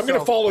 All right. I'm going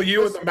to follow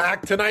you in the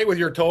MAC tonight with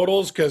your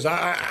totals because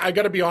I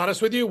got to be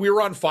honest with you. We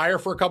were on fire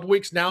for a couple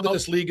weeks. Now that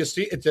this league is,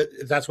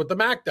 that's what the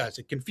MAC does.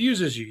 It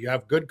confuses you. You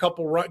have good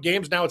couple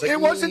games. Now it's like, it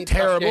wasn't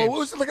terrible. It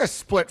was like a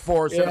split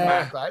force in the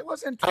MAC. It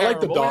wasn't terrible. I like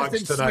the Dogs we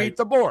just didn't tonight. Sweep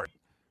the board.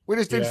 We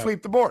just didn't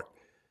sweep the board.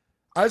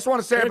 I just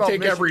want to say about take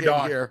Michigan every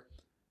dog. here.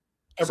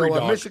 Every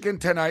dog. Michigan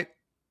tonight,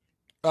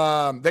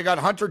 they got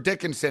Hunter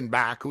Dickinson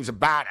back, who's a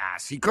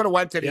badass. He could have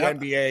went to the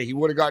NBA. He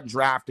would have gotten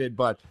drafted,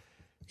 but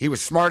he was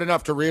smart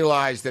enough to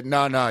realize that,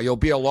 no, you'll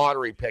be a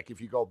lottery pick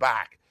if you go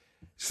back.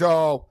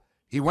 So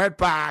he went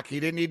back. He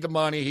didn't need the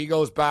money. He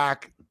goes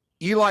back.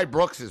 Eli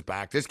Brooks is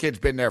back. This kid's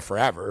been there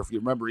forever, if you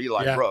remember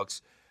Eli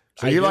Brooks.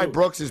 So Eli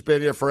Brooks has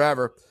been here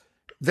forever.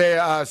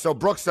 So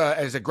Brooks,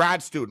 as a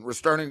grad student,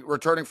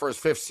 returning for his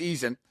 5th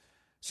season.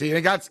 See,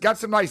 they got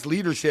some nice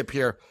leadership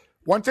here.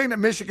 One thing that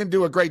Michigan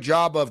do a great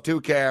job of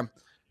too, Cam,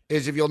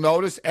 is if you'll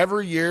notice,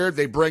 every year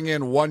they bring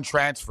in one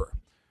transfer.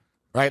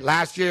 Right?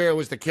 Last year it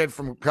was the kid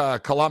from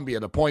Columbia,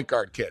 the point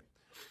guard kid.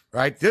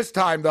 Right? This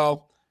time,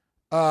 though,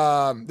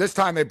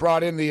 they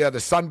brought in the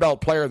Sun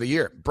Belt Player of the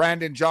Year,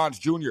 Brandon Johns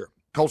Jr.,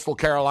 Coastal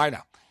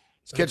Carolina.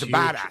 This kid's a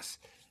badass.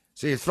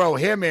 So you throw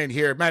him in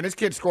here. Man, this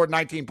kid scored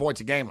 19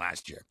 points a game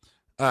last year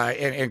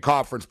in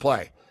conference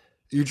play.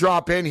 You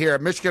drop in here.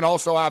 Michigan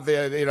also have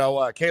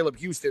Caleb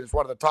Houston is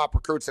one of the top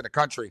recruits in the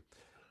country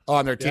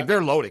on their team. Yeah.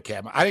 They're loaded,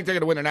 Cam. I think they're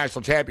going to win a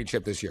national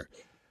championship this year.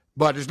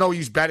 But there's no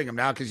use betting them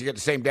now because you get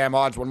the same damn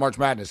odds when March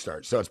Madness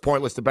starts. So it's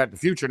pointless to bet in the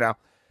future now.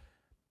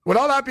 With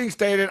all that being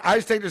stated, I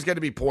just think there's going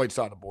to be points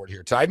on the board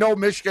here. So I know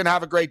Michigan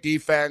have a great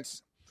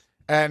defense,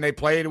 and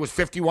it was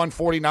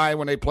 51-49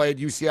 when they played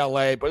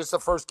UCLA, but it's the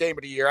first game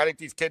of the year. I think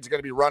these kids are going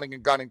to be running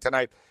and gunning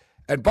tonight.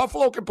 And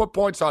Buffalo can put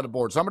points on the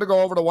board. So I'm going to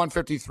go over to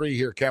 153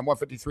 here, Cam,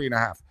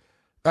 153.5.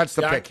 That's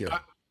the pick here.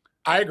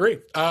 I agree.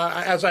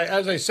 As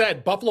I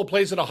said, Buffalo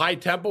plays at a high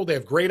tempo. They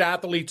have great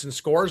athletes and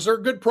scorers. They're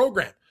a good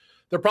program.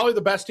 They're probably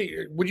the best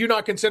team. Would you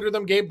not consider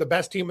them, Gabe, the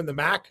best team in the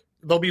MAC?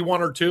 They'll be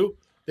one or two.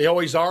 They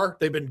always are.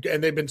 They've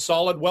been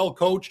solid, well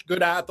coached,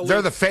 good athletes.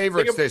 They're the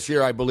favorites this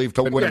year, I believe,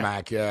 to win a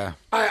MAC. Yeah,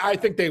 I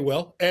think they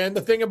will. And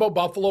the thing about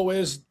Buffalo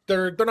is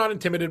they're not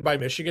intimidated by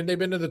Michigan. They've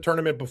been to the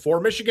tournament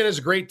before. Michigan is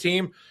a great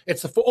team.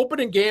 It's the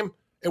opening game.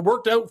 It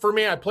worked out for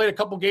me. I played a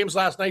couple games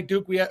last night.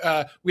 Duke, we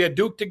had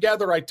Duke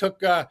together. I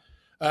took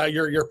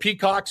your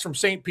Peacocks from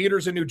St.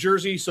 Peter's in New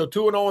Jersey. So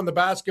 2-0 in the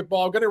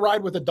basketball. I'm going to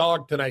ride with a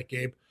dog tonight,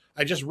 Gabe.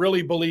 I just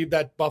really believe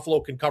that Buffalo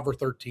can cover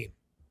 13.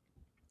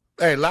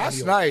 Hey,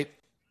 last night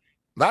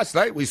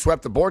we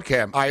swept the board,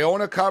 Cam.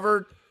 Iona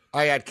covered.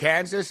 I had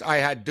Kansas. I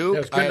had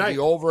Duke. I had the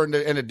over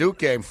in the Duke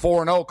game.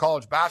 4-0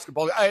 college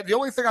basketball. The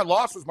only thing I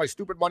lost was my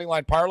stupid money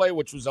line parlay,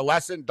 which was a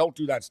lesson. Don't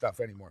do that stuff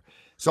anymore.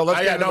 So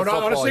let's get into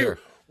football honestly, here.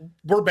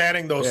 We're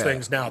banning those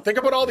things now. Think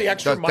about all the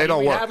extra money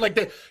we have. Like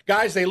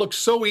they look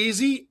so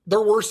easy.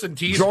 They're worse than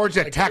teasers.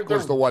 Georgia Tech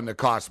was the one that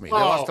cost me. They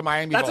lost to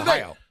Miami of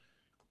Ohio.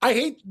 I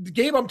hate,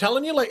 Gabe, I'm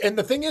telling you, and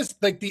the thing is,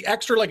 the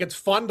extra, it's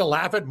fun to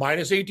laugh at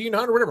minus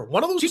 1,800, whatever.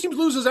 One of those teams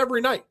loses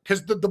every night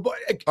because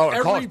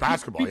college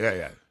basketball,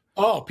 yeah.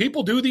 Oh,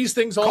 people do these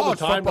things all the time.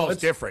 College football is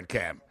different,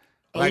 Cam.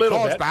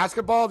 College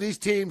basketball, these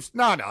teams,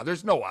 no,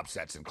 there's no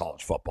upsets in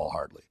college football,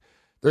 hardly.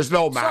 There's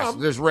no mass.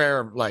 There's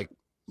rare,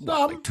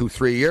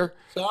 2-3 year.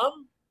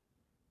 Some.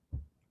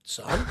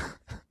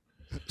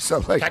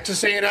 So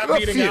Texas A&M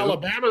beating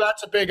Alabama,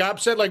 that's a big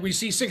upset. We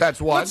see 6.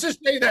 That's one. Let's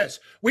just say this: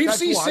 we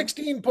see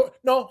 16.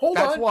 No, hold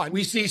on. One.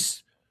 We see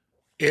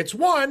it's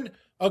one.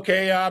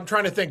 Okay, I'm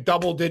trying to think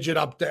double-digit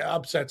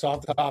upsets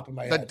off the top of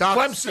my head.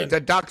 Clemson.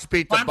 The Ducks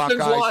beat the Buckeyes.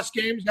 Clemson's lost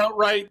games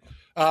outright.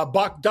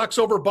 Ducks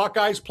over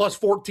Buckeyes plus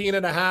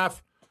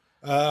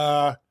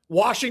 14.5.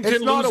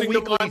 Washington losing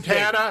to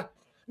Montana.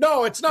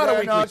 No, it's not a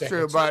weekly thing. That's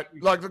true, but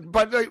like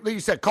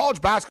you said,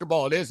 college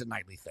basketball, it is a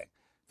nightly thing.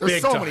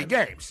 There's so many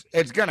games.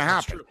 It's going to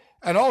happen.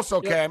 And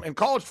also, Cam, in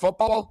college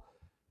football,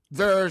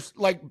 there's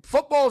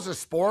football is a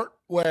sport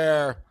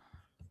where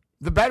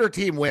the better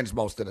team wins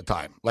most of the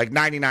time,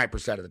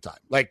 99% of the time.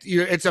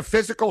 It's a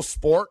physical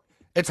sport.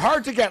 It's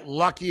hard to get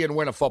lucky and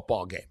win a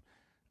football game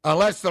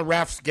unless the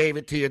refs gave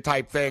it to you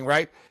type thing,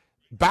 right?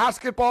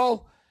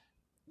 Basketball,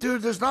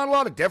 dude, there's not a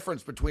lot of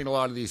difference between a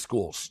lot of these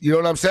schools. You know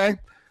what I'm saying?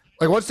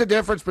 What's the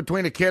difference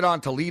between a kid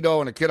on Toledo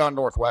and a kid on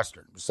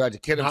Northwestern? Besides a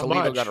kid in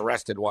Toledo got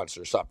arrested once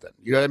or something.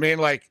 You know what I mean?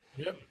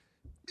 You know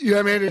what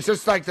I mean? It's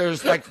just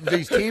there's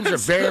these teams are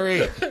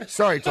very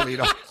sorry,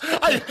 Toledo.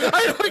 I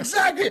know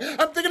exactly.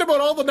 I'm thinking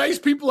about all the nice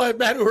people I've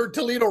met who are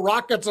Toledo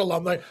Rockets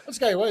alumni. This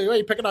guy, what are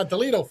you picking on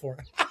Toledo for?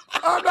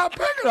 I'm not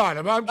picking on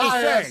him. I'm just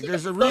saying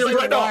there's a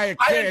reason why a kid.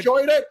 I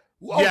enjoyed it.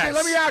 Okay,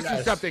 let me ask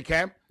you something,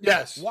 Cam.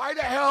 Yes. Why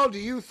the hell do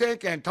you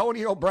think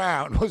Antonio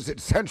Brown was at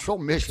Central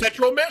Michigan?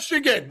 Central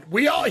Michigan.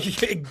 We all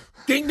ding,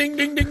 ding, ding,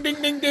 ding, ding,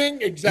 ding,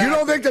 ding. Exactly. You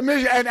don't think the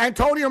Michigan and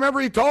Antonio?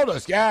 Remember, he told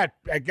us, I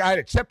had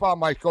a chip on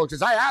my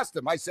coaches. I asked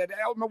him. I said,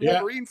 I'm a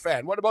Wolverine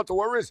fan. What about the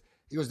Warriors?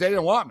 He goes, they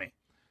didn't want me.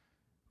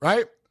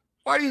 Right?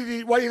 Why do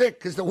you think?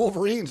 Because the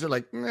Wolverines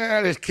are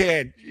this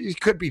kid, he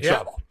could be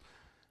trouble.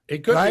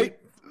 It could be.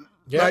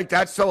 Yeah.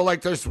 That's so.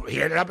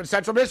 He ended up in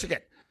Central Michigan.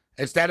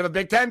 instead of a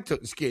Big Ten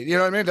ski. You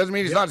know what I mean? It doesn't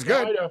mean he's not as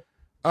good. I know.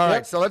 All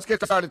right, so let's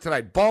get started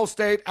tonight. Ball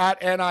State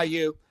at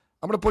NIU.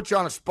 I'm going to put you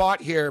on a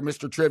spot here,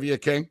 Mr. Trivia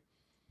King.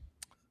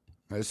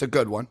 It's a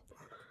good one.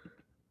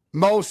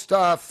 Most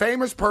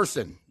famous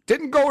person.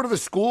 Didn't go to the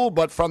school,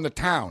 but from the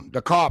town.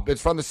 The Cobb.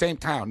 It's from the same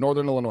town,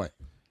 Northern Illinois.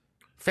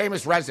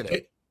 Famous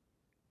resident.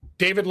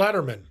 David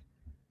Letterman.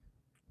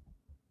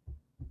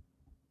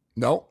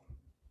 No.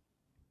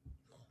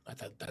 I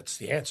thought that's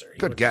the answer.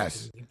 Good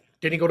guess.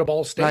 Didn't he go to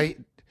Ball State?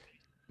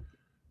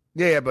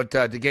 Yeah, but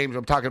the games,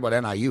 I'm talking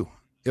about NIU,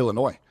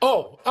 Illinois.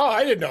 Oh,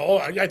 I didn't know.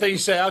 I thought you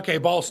said, okay,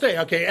 Ball State.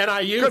 Okay,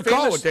 NIU. Good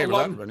call with David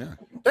Letterman, yeah.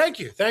 Thank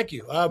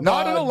you.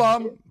 Not an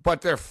alum,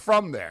 but they're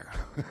from there.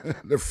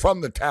 They're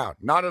from the town.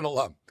 Not an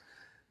alum.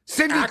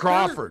 Cindy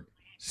Crawford,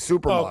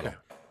 supermodel.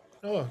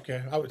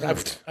 Okay. I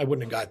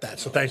wouldn't have got that.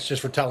 So thanks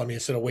just for telling me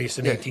instead of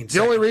wasting 18 seconds.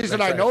 The only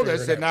reason I know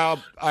this, and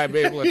now I'm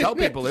able to tell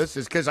people this,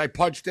 is because I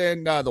punched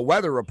in the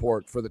weather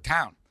report for the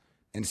town,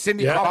 and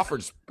Cindy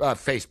Crawford's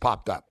face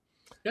popped up.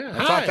 Yeah,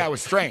 I thought that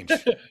was strange.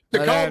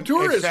 The calm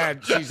tourism.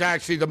 Said she's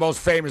actually the most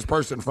famous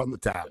person from the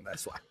town.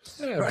 That's why.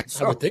 Yeah,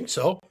 right, I would think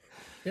so.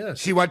 Yeah.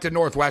 She went to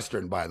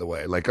Northwestern, by the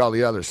way, like all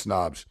the other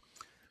snobs.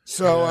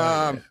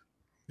 So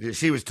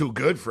she was too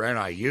good for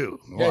NIU.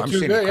 Well, I'm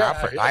Cindy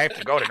Crawford. I have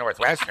to go to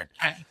Northwestern.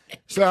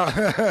 So,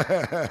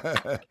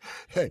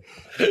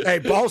 hey,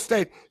 Ball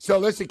State. So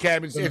listen,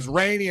 Cam, it's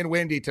rainy and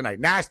windy tonight.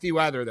 Nasty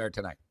weather there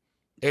tonight.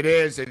 It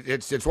is.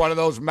 It's one of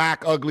those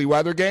Mac ugly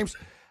weather games.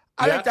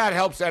 I think that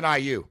helps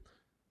NIU.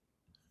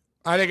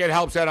 I think it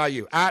helps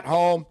NIU. At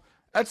home,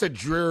 that's a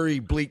dreary,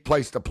 bleak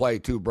place to play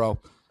too, bro.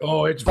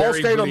 Oh, it's Ball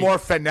very State bleak. are more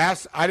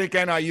finesse. I think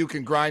NIU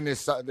can grind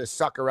this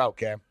sucker out,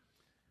 Cam.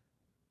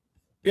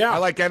 Yeah. I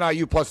like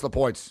NIU plus the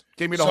points.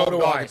 Give me the home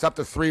dog. It's up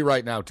to 3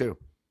 right now, too.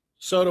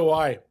 So do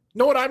I.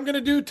 Know what I'm going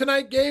to do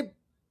tonight, Gabe?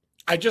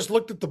 I just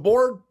looked at the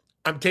board.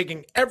 I'm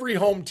taking every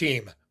home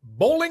team.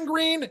 Bowling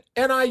Green,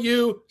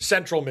 NIU,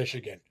 Central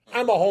Michigan.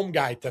 I'm a home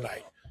guy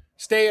tonight.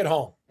 Stay at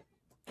home.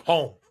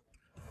 Home.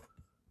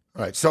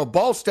 All right. So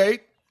Ball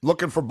State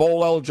looking for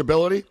bowl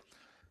eligibility.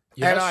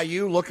 Yes.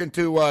 NIU looking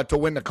to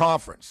win the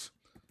conference.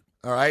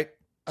 All right.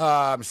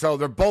 So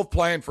they're both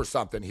playing for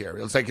something here.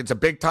 It's like it's a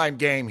big time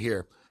game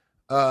here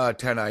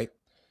tonight.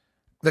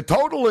 The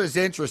total is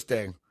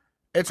interesting.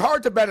 It's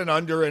hard to bet an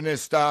under in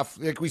this stuff.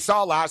 Like we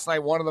saw last night,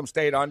 one of them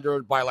stayed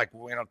under by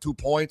 2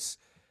 points.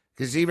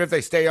 Because even if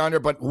they stay under,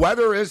 but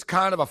weather is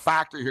kind of a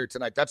factor here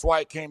tonight. That's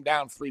why it came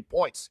down 3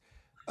 points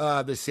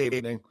this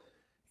evening.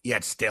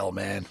 Yet still,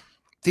 man,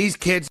 these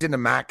kids in the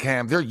MAC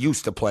Cam, they're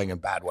used to playing in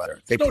bad weather.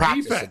 They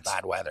practice in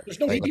bad weather. There's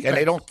no defense.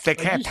 And they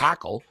can't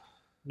tackle.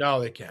 No,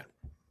 they can't.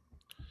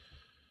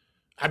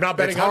 I'm not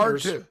betting it's hard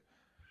unders.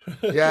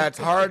 Yeah, it's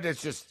hard.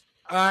 It's just,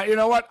 you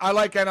know what? I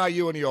like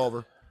NIU on the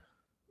over.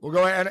 We'll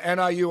go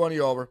NIU on the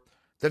over.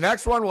 The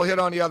next one we'll hit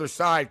on the other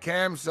side.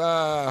 Cam's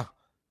going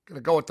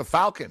to go with the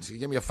Falcons. You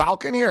give me a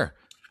Falcon here.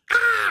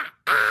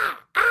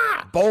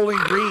 Bowling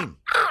Green.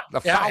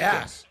 The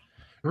Falcons.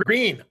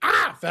 Green.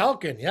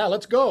 Falcon. Yeah,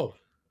 let's go.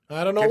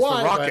 I don't know Against why,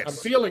 the but Rockets.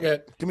 I'm feeling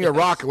it. Give me a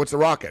rocket. What's a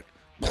rocket?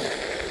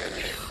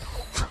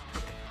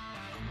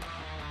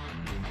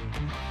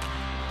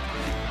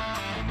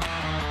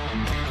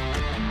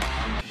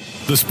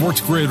 The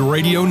Sports Grid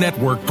Radio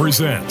Network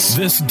presents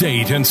This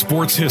Date in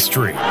Sports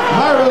History.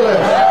 Marvelous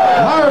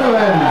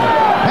Marvin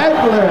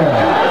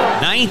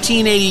Hagler.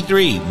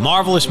 1983,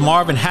 Marvelous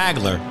Marvin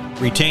Hagler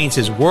retains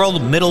his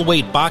world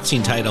middleweight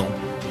boxing title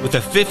with a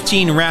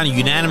 15-round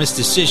unanimous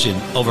decision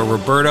over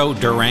Roberto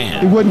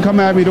Duran. He wouldn't come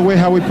at me the way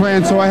how we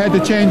planned, so I had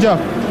to change up.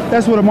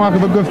 That's what a mark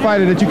of a good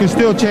fighter, that you can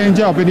still change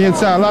up in the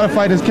inside. A lot of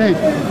fighters can't.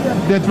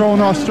 They're thrown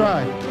off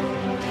stride.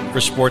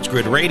 For Sports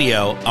Grid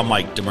Radio, I'm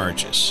Mike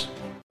DeMurgis.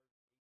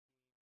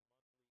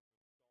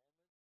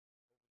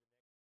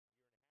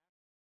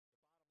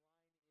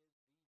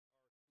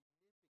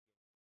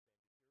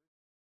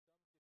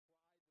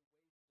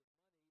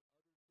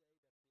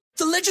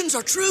 The legends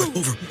are true.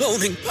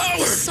 Overwhelming power!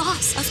 The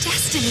sauce of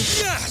destiny.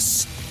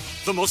 Yes!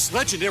 The most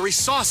legendary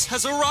sauce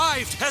has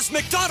arrived as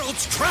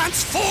McDonald's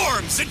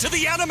transforms into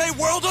the anime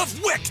world of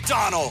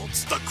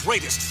WickDonald's. The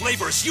greatest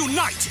flavors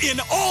unite in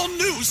all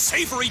new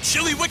savory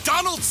chili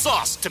McDonald's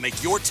sauce to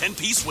make your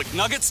 10-piece Wick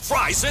Nuggets,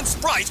 fries, and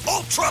Sprite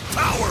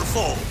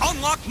ultra-powerful.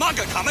 Unlock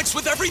manga comics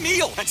with every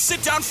meal and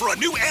sit down for a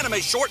new anime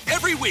short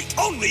every week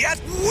only at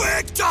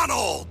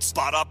WickDonald's.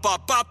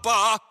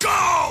 Ba-da-ba-ba-ba,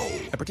 go!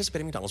 At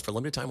participating McDonald's for a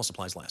limited time while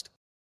supplies last.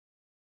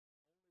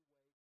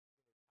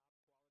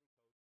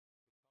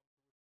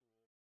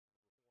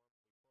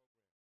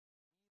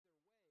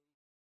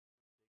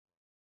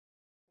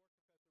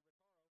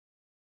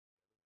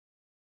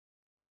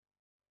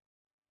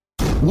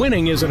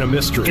 Winning isn't a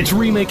mystery. It's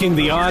remaking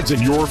the odds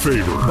in your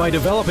favor by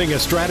developing a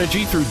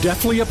strategy through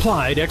deftly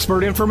applied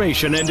expert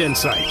information and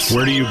insights.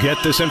 Where do you get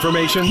this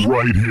information?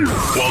 Right here.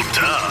 Well,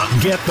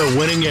 duh. Get the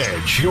winning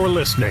edge. You're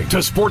listening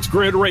to Sports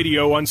Grid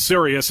Radio on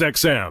Sirius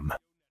XM.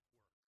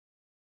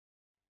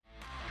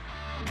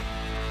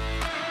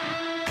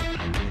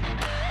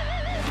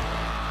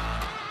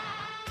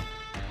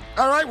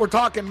 All right, we're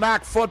talking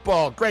MAC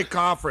football. Great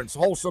conference.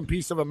 Wholesome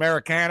piece of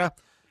Americana.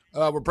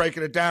 We're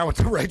breaking it down with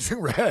the Raging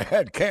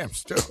Redhead, Cam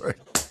Stewart.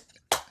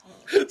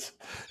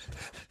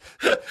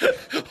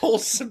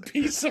 Wholesome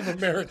piece of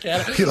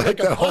Americana. You like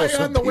a that pie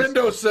wholesome on the piece?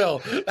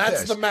 windowsill.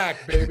 That's Yes. the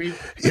MAC, baby.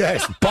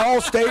 Yes, Ball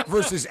State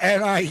versus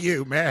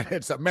NIU, man.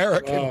 It's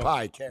American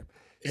pie, Cam.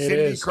 It Sidney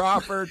is.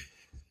 Crawford.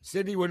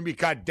 Sidney wouldn't be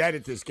caught dead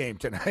at this game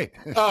tonight.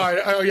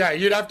 Oh, yeah.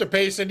 You'd have to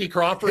pay Cindy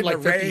Crawford In the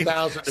like rain,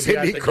 $50,000 to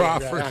Cindy be at the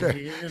Crawford.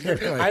 game.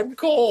 Yeah. I'm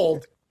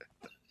cold.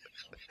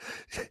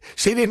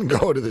 She didn't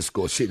go to the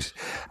school.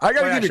 I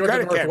got to Yeah, give she you went to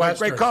credit, Cam.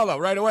 Northwestern. Great call, though.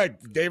 Right away.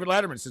 David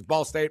Letterman says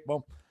Ball State.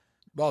 Boom.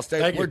 Ball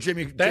State. Thank you.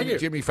 Where'd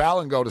Jimmy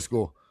Fallon go to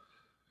school?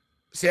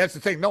 See, that's the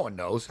thing. No one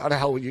knows. How the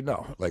hell would you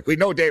know? Like, we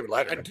know David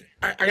Letterman.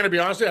 I'm going to be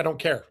honest with you, I don't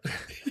care.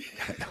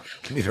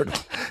 Neither do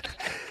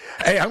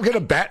I. Hey, I'm going to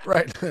bet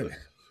right now.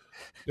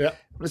 Yeah.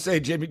 I'm going to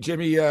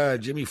say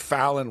Jimmy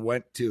Fallon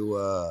went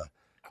to,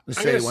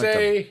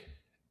 to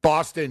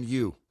Boston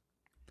U.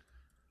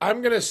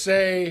 I'm going to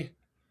say,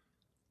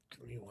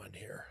 give me one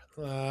here.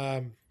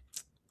 I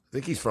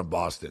think he's from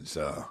Boston,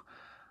 so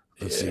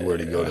let's see where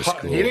he go to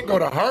school. He didn't go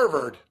to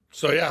Harvard.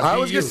 So, yeah. I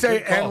was going to say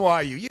Good call.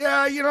 NYU.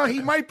 Yeah,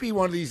 he might be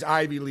one of these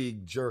Ivy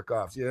League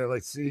jerk-offs. Yeah,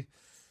 let's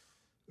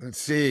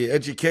see.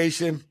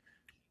 Education.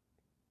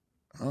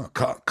 Oh,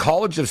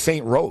 College of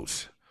St.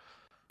 Rose.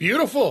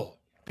 Beautiful.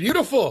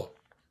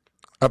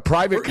 A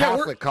private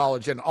Catholic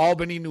college in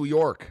Albany, New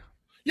York.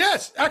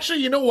 Yes. Actually,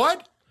 you know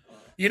what?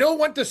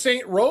 Went to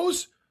St.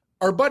 Rose?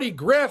 Our buddy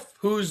Griff,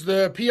 who's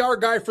the PR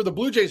guy for the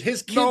Blue Jays,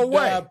 his kid, No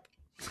way.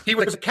 He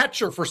was a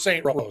catcher for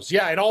St. Rose.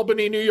 Yeah, in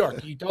Albany, New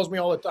York. He tells me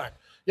all the time.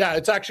 Yeah,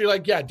 it's actually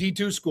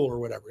D2 school or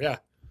whatever. Yeah.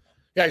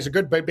 Yeah, he's a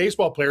good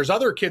baseball player. His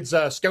other kids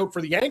scout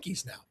for the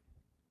Yankees now.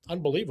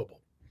 Unbelievable.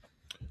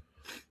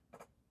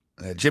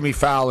 Jimmy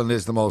Fallon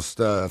is the most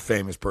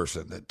famous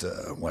person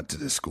that went to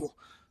this school.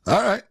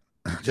 All right.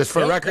 Just for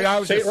the record, I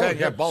was just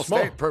saying, Ball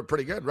State,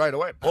 pretty good right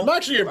away. I'm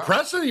actually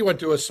impressed that he went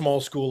to a small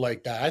school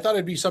like that. I thought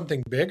it'd be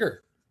something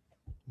bigger.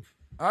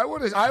 I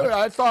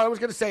thought I was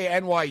going to say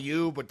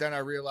NYU, but then I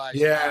realized,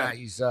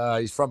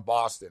 he's from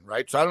Boston,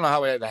 right? So I don't know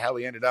how the hell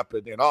he ended up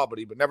in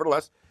Albany, but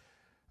nevertheless,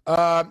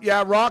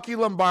 Rocky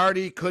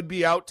Lombardi could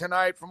be out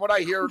tonight. From what I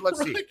hear,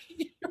 let's see.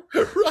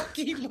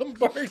 Rocky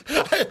Lombardi.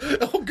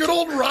 Oh, good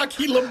old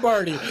Rocky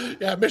Lombardi.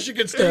 Yeah,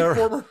 Michigan State,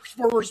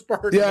 former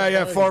Spartan.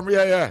 Yeah,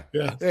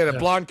 the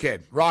blonde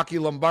kid, Rocky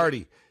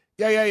Lombardi.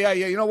 Yeah.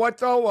 You know what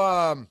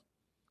though?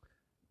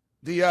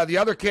 The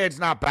other kid's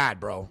not bad,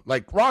 bro.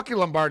 Like Rocky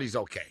Lombardi's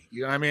okay.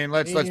 You know what I mean?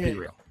 Let's be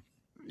real.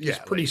 He's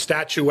pretty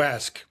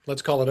statuesque.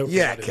 Let's call it out.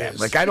 Yeah, Ken.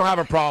 Like I don't have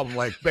a problem.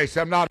 Like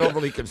basically, I'm not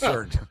overly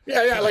concerned.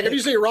 Yeah. Like if you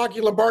say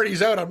Rocky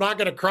Lombardi's out, I'm not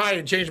going to cry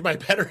and change my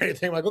bet or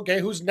anything. Like, okay,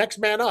 who's next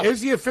man up?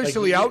 Is he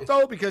officially out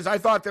though? Because I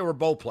thought they were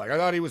both playing. I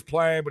thought he was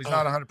playing, but he's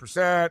not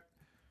 100%.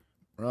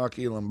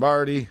 Rocky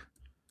Lombardi.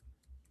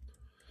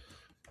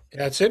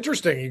 Yeah, it's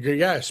interesting.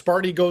 Yeah,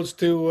 Sparty goes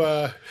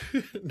to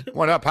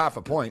went up half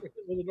a point.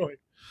 Illinois.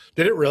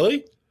 Did it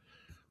really?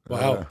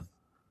 Wow.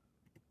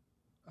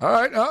 All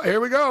right. Oh,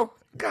 here we go.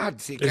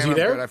 God, see, is he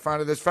there? I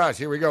found it this fast.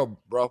 Here we go,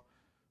 bro.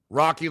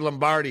 Rocky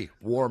Lombardi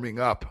warming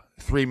up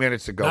 3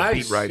 minutes ago. Nice.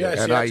 Beat writer,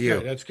 yes,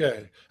 NIU. That's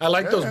good. I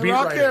like those beat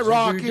writers.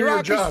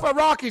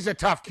 Rocky's a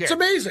tough kid. It's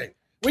amazing.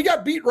 We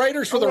got beat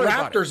writers for the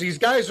Raptors. These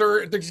guys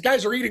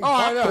are eating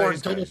popcorn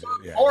until the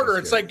third quarter.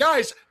 It's like,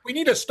 guys, we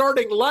need a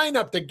starting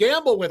lineup to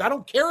gamble with. I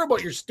don't care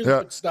about your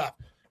stupid stuff.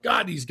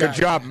 God, these guys.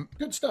 Good job.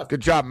 Good stuff.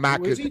 Good job,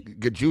 Matt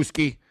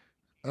Gajewski.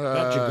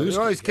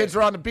 These kids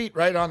are on the beat,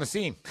 right on the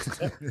scene.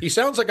 He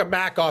sounds like a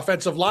MAC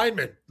offensive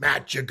lineman,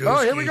 Matt Jaguski.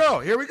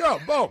 Oh, here we go.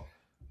 Boom.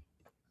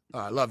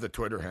 I love the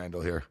Twitter handle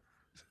here.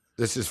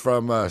 This is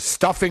from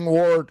Stuffing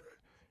Ward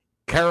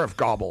Cariff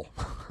Gobble.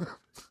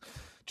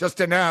 Just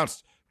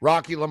announced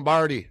Rocky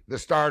Lombardi, the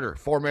starter,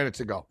 4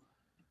 minutes ago.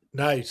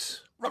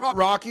 Nice.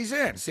 Rocky's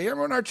in. See,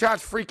 everyone in our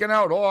chat's freaking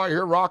out. Oh, I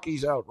hear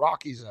Rocky's out.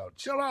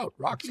 Chill out.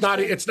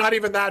 It's not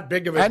even that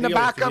big of a deal. And the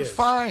backup's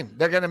fine.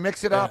 They're going to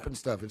mix it up and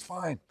stuff. It's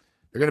fine.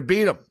 They're going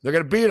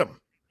to beat them.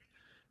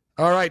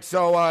 All right,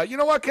 so you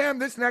know what, Cam?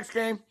 This next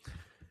game,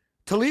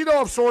 Toledo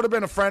have sort of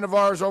been a friend of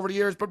ours over the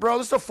years, but, bro,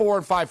 this is a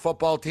 4-5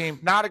 football team,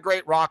 not a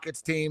great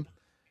Rockets team.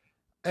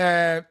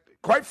 And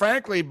quite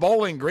frankly,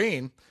 Bowling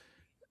Green,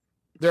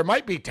 they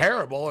might be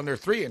terrible, and they're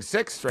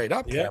 3-6 straight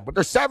up, Cam, but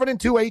they're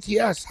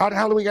 7-2 ATS. How the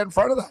hell do we get in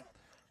front of that?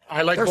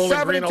 I like they're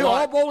Bowling Green a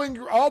lot.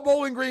 All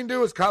Bowling Green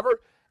do is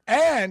cover,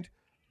 and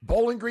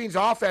Bowling Green's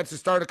offense has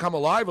started to come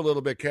alive a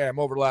little bit, Cam,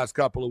 over the last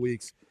couple of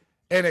weeks.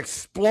 An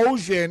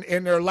explosion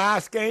in their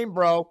last game,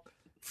 bro.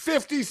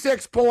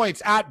 56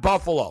 points at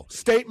Buffalo.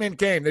 Statement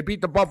game. They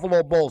beat the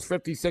Buffalo Bulls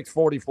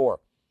 56-44.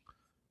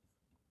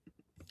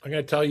 I'm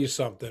going to tell you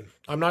something.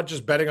 I'm not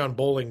just betting on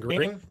Bowling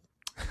Green.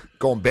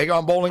 Going big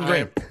on Bowling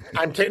Green.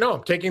 I'm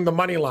taking the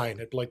money line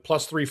at like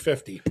plus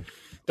 350.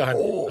 Done.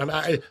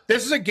 Oh.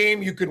 This is a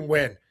game you can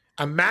win.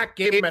 A MAC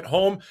game at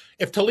home.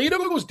 If Toledo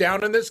goes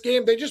down in this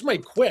game, they just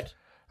might quit.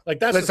 Like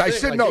that's Listen, I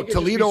should know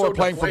Toledo are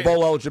playing for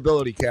bowl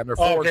eligibility, Cam. They're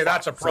 4-5. Okay,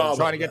 that's a problem.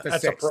 So they're trying to get to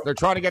 6. They're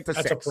trying to get to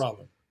 6. That's a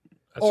problem.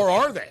 Or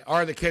are they?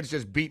 Are the kids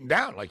just beaten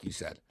down, like you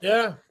said?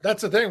 Yeah,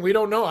 that's the thing. We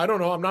don't know. I don't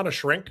know. I'm not a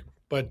shrink,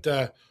 but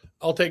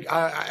I'll take.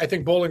 I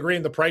think Bowling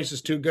Green. The price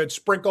is too good.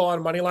 Sprinkle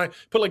on money line.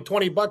 Put like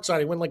 $20 on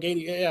it. Win like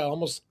 80. Yeah,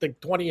 almost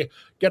like 20.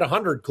 Get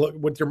 100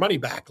 with your money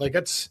back. Like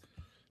it's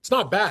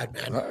not bad,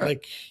 man.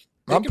 Like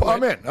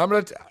I'm in.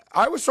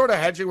 I was sort of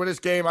hedging with this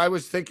game. I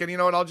was thinking, you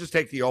know what? I'll just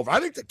take the over.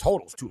 I think the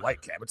total's too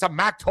light, Cam. It's a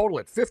MAC total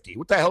at 50.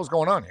 What the hell's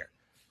going on here?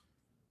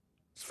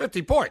 It's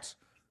 50 points.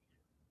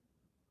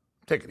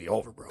 I'm taking the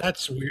over, bro.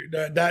 That's weird.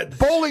 That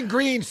Bowling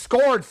Green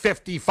scored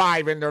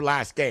 55 in their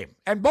last game,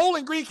 and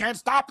Bowling Green can't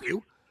stop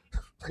you.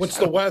 What's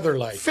the weather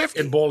like 50.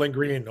 in Bowling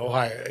Green,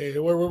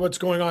 Ohio? What's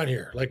going on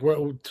here? Like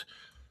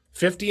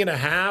 50 and a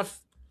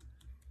half?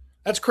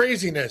 That's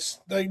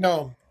craziness. Like,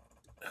 no,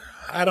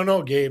 I don't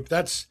know, Gabe.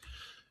 That's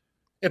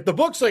if the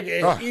book's like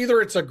either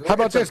it's a great. How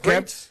about this,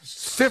 Cam?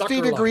 50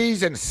 line.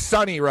 degrees and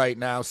sunny right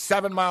now.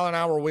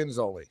 7-mile-an-hour winds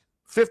only.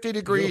 50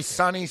 degrees,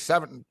 Beautiful.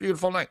 sunny,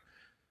 beautiful night.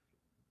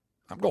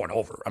 I'm going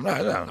over. I'm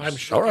not. I'm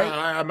sure. All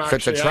right. I'm if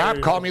it's a trap,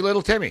 call me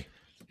Little Timmy.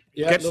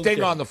 Yeah, Get Little Sting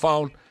Timmy. on the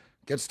phone.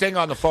 Get Sting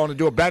on the phone and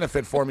do a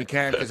benefit for me,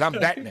 Cam, because I'm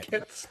betting it.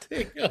 Get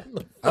Sting on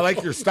the phone. I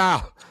like your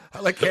style. I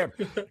like him.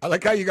 I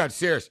like how you got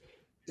serious.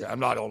 Yeah, I'm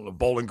not on the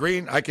Bowling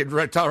Green. I can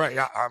tell right.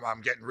 Yeah,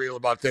 I'm getting real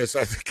about this.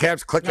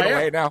 Cam's clicking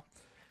away now.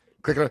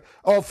 Clicking.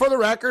 Oh, for the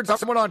record,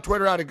 someone on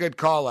Twitter had a good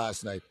call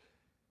last night.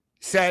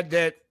 Said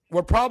that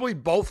we're probably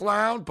both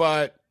loud,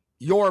 but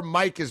your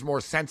mic is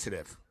more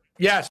sensitive.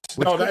 Yes,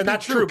 no, and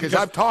that's true because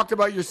I've talked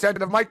about your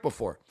sensitive mic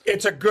before.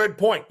 It's a good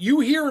point. You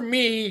hear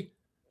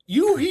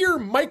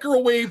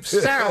microwave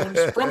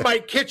sounds from my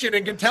kitchen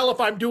and can tell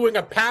if I'm doing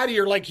a patty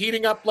or like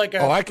heating up like a.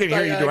 Oh, I can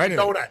hear you do anything.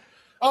 Donut.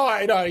 Oh,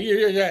 I know.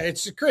 Yeah,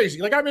 it's crazy.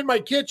 Like I'm in my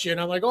kitchen.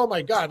 I'm like, oh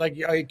my god, like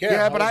I can't.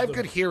 Yeah, but I have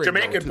good hearing.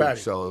 Jamaican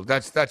patty. So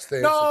that's the.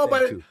 No,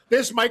 but but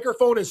this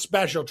microphone is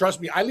special. Trust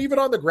me. I leave it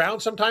on the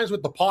ground sometimes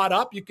with the pod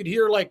up. You could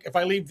hear like if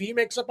I leave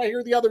V-Mix up, I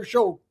hear the other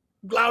show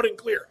loud and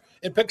clear.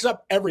 It picks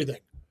up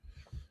everything.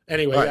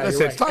 Anyway, right, yeah,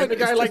 listen, right.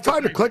 it's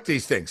time to click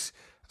these things.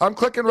 I'm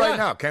clicking right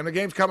now. Cam, the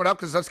game's coming up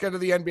because let's get to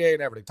the NBA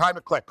and everything. Time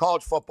to click.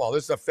 College football.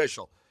 This is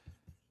official.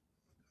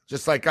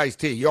 Just like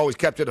Ice-T. You always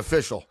kept it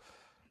official.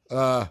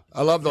 I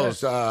love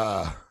those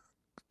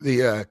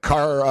the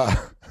car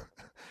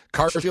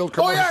shield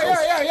commercials.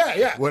 Oh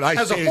yeah. When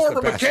as a former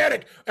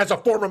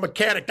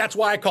mechanic, that's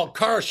why I call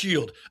Car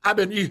Shield. I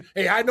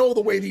know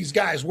the way these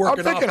guys work.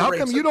 I'm thinking, how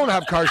come you don't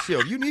have Car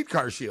Shield? You need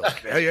Car Shield.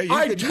 You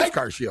can use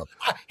Car Shield.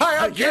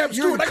 Hi, I'm Cam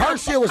Stewart. Car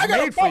Shield was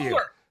made for you.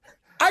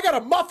 I got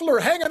a muffler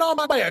hanging on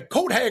by a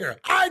coat hanger.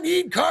 I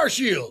need Car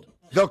Shield.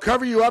 They'll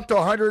cover you up to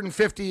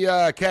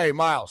 150K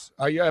miles.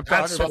 Are you up to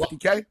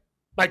 150K?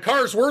 My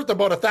car's worth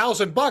about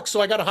 $1,000,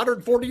 so I got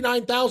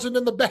 $149,000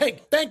 in the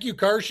bank. Thank you,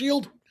 Car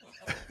Shield.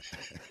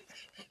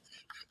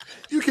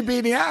 You could be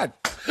in the ad.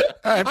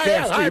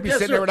 You'd be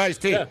sitting there with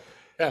Ice-T.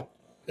 Yeah.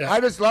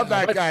 I just love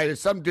that guy. There's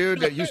some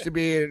dude that used to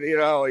be, he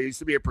used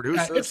to be a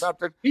producer or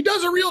something. He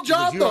does a real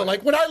job, though.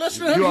 Like, when I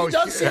listen to him, he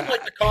does seem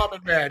like the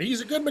common man.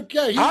 He's a good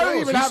guy. I don't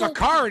even have a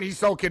car, and he's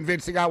so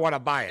convincing I want to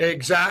buy it.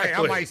 Exactly. Hey,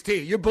 I'm Ice-T.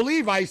 You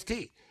believe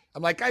Ice-T.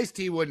 I'm like,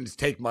 Ice-T wouldn't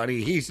take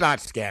money. He's not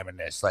scamming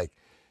this. Like,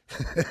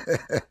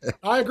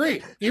 I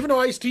agree. Even though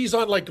Ice-T's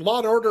on like Law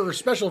and Order or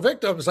Special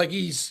Victims, like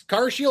he's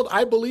Car Shield.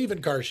 I believe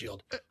in Car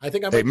Shield. I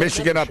think I'm. Hey,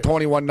 Michigan up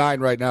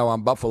 21-9 right now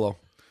on Buffalo.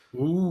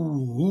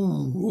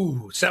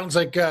 Ooh. Sounds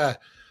like the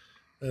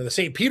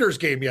St. Peter's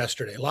game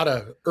yesterday. A lot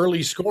of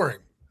early scoring.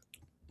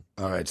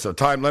 All right, so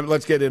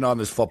let's get in on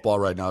this football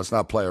right now. Let's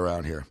not play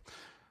around here.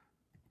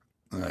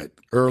 All right,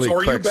 early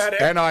clicks.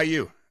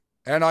 NIU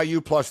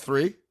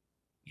 +3.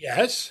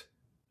 Yes.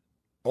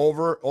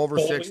 Over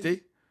Bowling.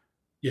 60.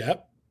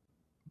 Yep.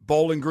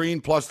 Bowling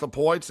Green plus the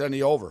points and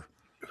the over.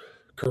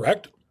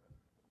 Correct.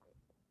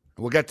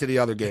 We'll get to the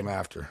other game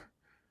after.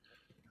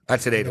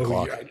 That's at 8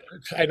 o'clock.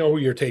 I know who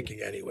you're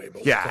taking anyway.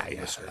 But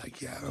It's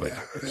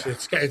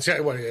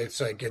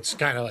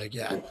kind of like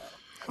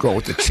Go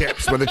with the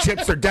chips. When the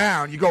chips are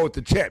down, you go with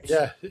the chips.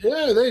 Yeah.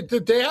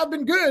 They have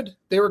been good.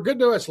 They were good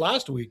to us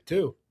last week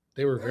too.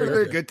 They were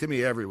They're good to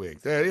me every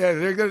week.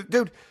 They're good,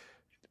 dude.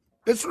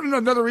 This is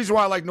another reason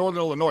why I like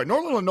Northern Illinois.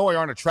 Northern Illinois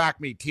aren't a track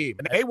meet team.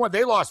 And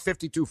they lost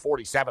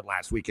 52-47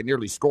 last week and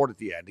nearly scored at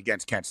the end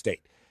against Kent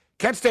State.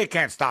 Kent State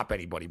can't stop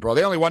anybody, bro.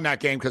 They only won that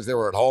game because they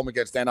were at home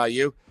against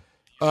NIU.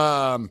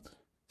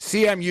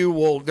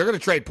 CMU they're going to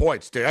trade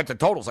points, dude. The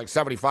total's like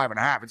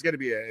 75.5. It's going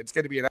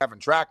to be an Evan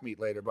track meet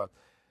later, but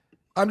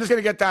I'm just going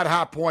to get that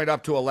half point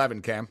up to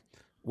 11, Cam,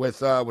 with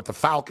the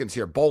Falcons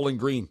here. Bowling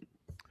Green.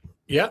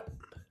 Yep.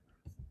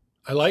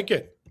 I like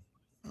it.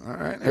 All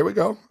right, here we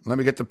go. Let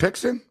me get the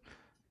picks in.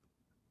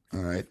 All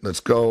right, let's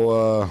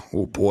go.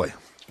 Oh, boy.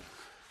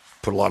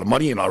 Put a lot of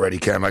money in already,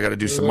 Cam. I got to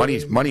do some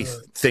money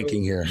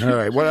thinking here. All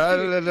right.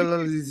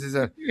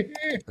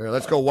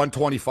 Let's go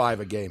 125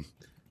 a game.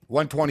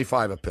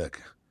 125 a pick.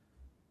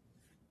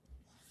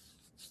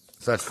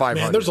 So that's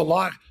 500. Man, there's a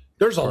lot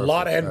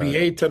of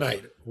NBA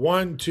tonight.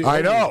 1, 2.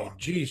 I know.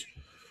 Jeez.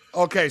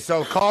 Okay,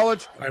 so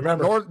college. I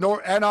remember.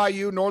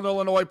 NIU, Northern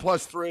Illinois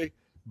 +3.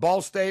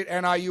 Ball State,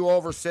 NIU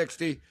over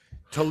 60.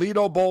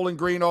 Toledo Bowling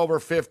Green over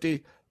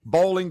 50.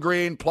 Bowling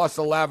Green plus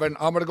 11.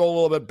 I'm going to go a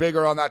little bit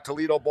bigger on that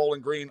Toledo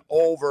Bowling Green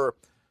over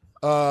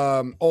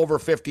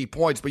 50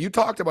 points. But you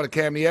talked about it,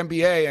 Cam, the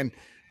NBA, and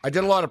I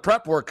did a lot of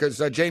prep work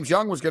because James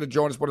Young was going to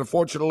join us, but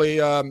unfortunately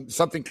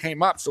something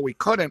came up, so we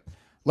couldn't.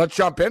 Let's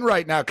jump in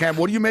right now, Cam.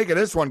 What do you make of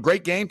this one?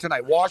 Great game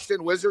tonight.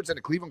 Washington Wizards and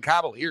the Cleveland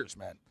Cavaliers,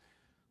 man.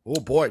 Oh,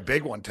 boy,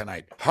 big one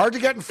tonight. Hard to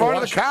get in front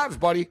of the Cavs,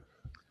 buddy.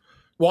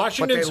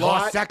 Washington's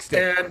hot,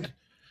 Sexton. And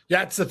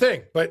that's the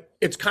thing. But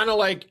it's kind of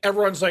like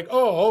everyone's like,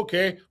 oh,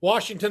 okay,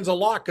 Washington's a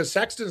lock because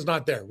Sexton's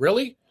not there.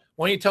 Really?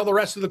 Why don't you tell the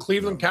rest of the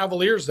Cleveland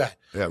Cavaliers that?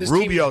 Yeah, this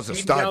Rubio's a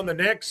stud. Down the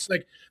Knicks.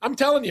 Like, I'm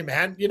telling you,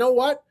 man, you know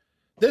what?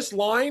 This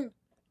line,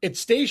 it's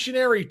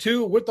stationary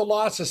too with the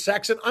loss of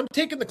Sexton. I'm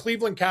taking the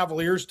Cleveland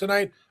Cavaliers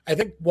tonight. I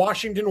think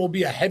Washington will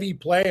be a heavy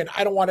play, and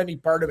I don't want any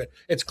part of it.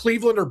 It's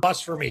Cleveland or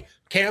bust for me.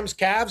 Cam's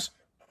Cavs,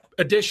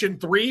 edition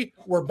 3,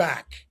 we're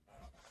back.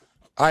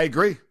 I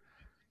agree.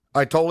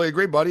 I totally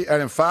agree, buddy.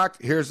 And in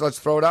fact, let's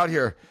throw it out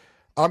here.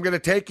 I'm going to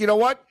take, you know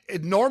what?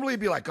 It'd normally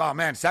be like, oh,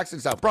 man,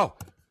 Sexton's out. Bro,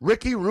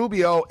 Ricky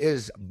Rubio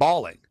is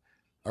balling,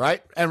 all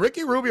right? And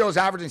Ricky Rubio is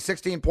averaging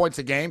 16 points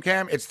a game,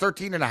 Cam. It's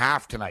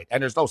 13.5 tonight,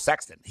 and there's no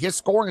Sexton. His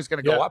scoring is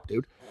going to go up,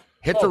 dude.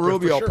 Hit the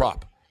Rubio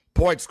prop.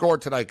 Points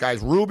scored tonight,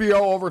 guys. Rubio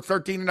over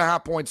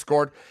 13.5 points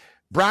scored.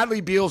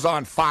 Bradley Beal's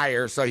on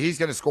fire, so he's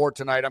going to score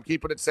tonight. I'm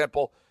keeping it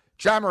simple.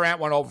 Ja Morant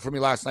went over for me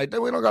last night.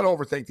 We don't got to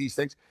overthink these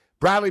things.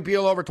 Bradley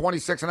Beal over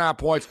 26.5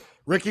 points.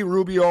 Ricky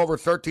Rubio over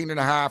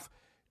 13.5.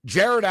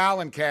 Jared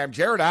Allen, Cam.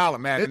 Jared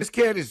Allen, man. This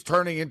kid is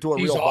turning into a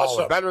real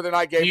baller. Better than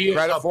I gave him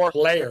credit for.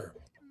 Player.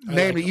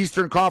 Named the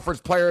Eastern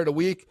Conference Player of the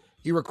Week.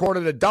 He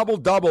recorded a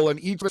double-double in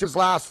each of his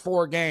last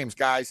 4 games,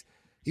 guys.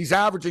 He's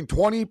averaging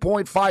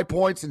 20.5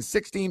 points and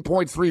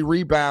 16.3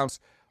 rebounds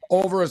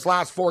over his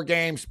last 4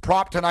 games.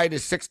 Prop tonight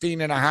is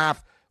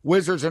 16.5.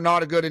 Wizards are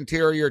not a good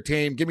interior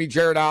team. Give me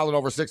Jared Allen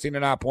over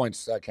 16.5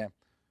 points, Cam.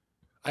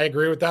 I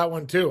agree with that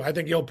one, too. I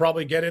think he'll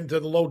probably get into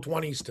the low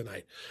 20s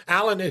tonight.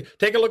 Allen,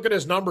 take a look at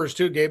his numbers,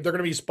 too, Gabe. They're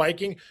going to be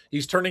spiking.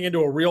 He's turning into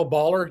a real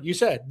baller. You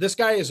said, this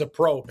guy is a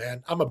pro,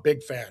 man. I'm a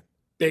big fan.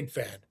 Big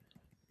fan.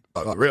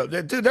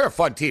 Dude, they're a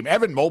fun team.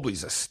 Evan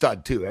Mobley's a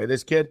stud, too,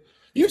 this kid.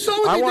 You saw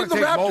what they did to the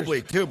Raptors.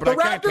 Mobley, too, but the I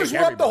can't Raptors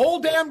were up the whole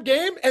damn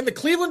game, and the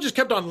Cleveland just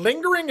kept on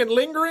lingering and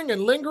lingering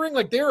and lingering.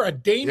 Like they're a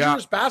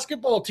dangerous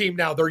basketball team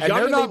now. They're young and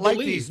they're not like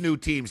believe. These new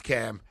teams,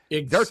 Cam.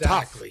 Exactly. They're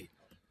tough.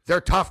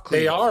 They're tough,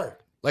 Cleveland. They are.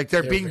 Like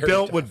they're being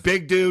built tough. With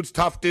big dudes,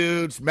 tough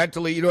dudes,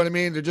 mentally, you know what I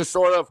mean? They're just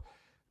sort of,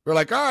 they're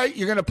like, all right,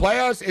 you're going to play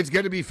us. It's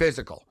going to be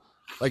physical.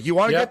 Like you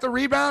want to get the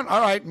rebound?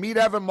 All right, meet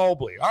Evan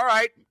Mobley. All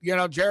right,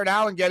 Jared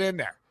Allen, get in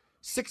there.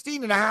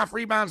 16.5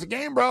 rebounds a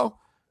game, bro.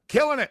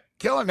 Killing it.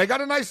 They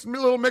got a nice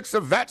little mix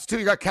of vets, too.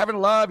 You got Kevin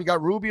Love. You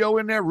got Rubio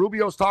in there.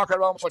 Rubio's talking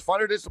about how much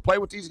fun it is to play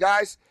with these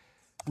guys.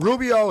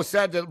 Rubio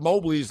said that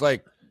Mobley's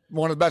like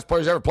one of the best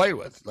players ever played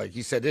with. Like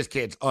he said, this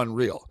kid's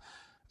unreal.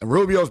 And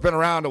Rubio's been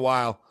around a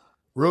while.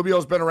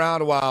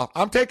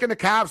 I'm taking the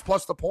Cavs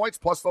plus the points,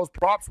 plus those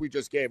props we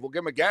just gave. We'll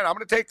give them again. I'm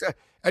going to take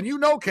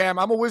and Cam,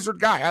 I'm a Wizard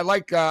guy. I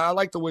like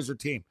the Wizard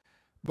team.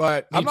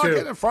 But I'm not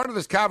getting in front of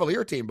this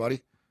Cavalier team,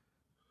 buddy.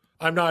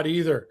 I'm not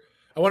either.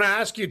 I want to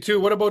ask you, too,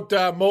 what about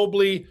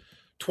Mobley,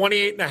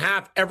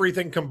 28.5,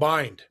 everything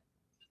combined?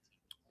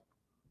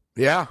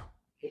 Yeah.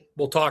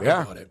 We'll talk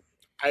about it.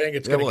 I think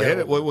it's going to hit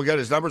it. We'll get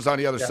his numbers on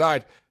the other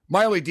side.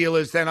 My only deal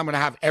is then I'm going to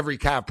have every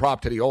Cav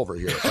prop to the over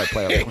here if I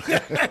play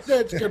it.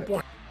 That's a good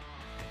point.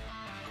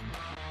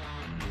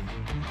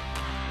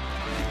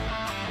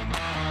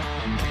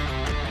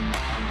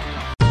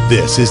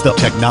 This is the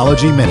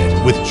Technology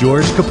Minute with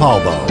George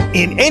Capalbo.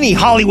 In any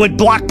Hollywood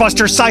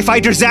blockbuster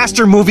sci-fi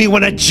disaster movie,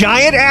 when a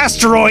giant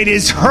asteroid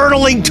is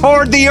hurtling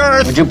toward the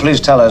Earth... Would you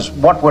please tell us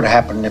what would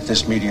happen if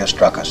this meteor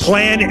struck us?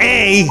 Plan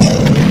A,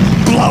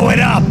 blow it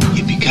up.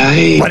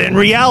 Yippee-ki-yay. But in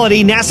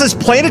reality, NASA's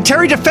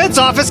Planetary Defense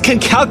Office can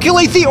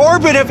calculate the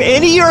orbit of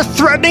any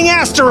Earth-threatening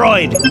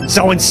asteroid.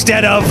 So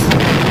instead of...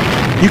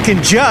 You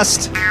can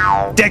just,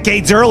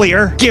 decades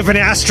earlier, give an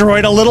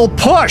asteroid a little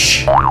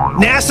push.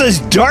 NASA's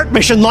DART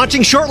mission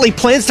launching shortly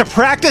plans to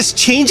practice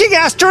changing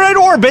asteroid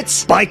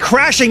orbits by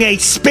crashing a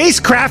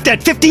spacecraft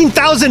at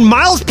 15,000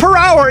 miles per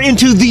hour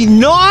into the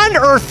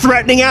non-Earth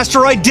threatening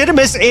asteroid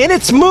Didymos and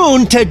its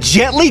moon to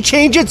gently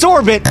change its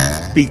orbit.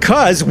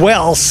 Because,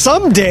 well,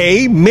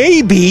 someday,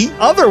 maybe,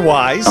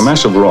 otherwise... A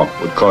massive rock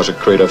would cause a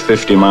crater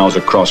 50 miles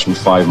across and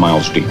 5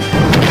 miles deep.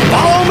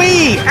 Follow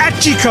me at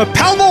G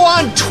Capalbo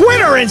on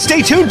Twitter and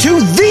stay tuned to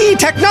The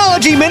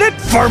Technology Minute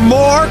for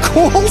more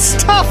cool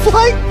stuff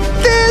like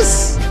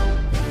this.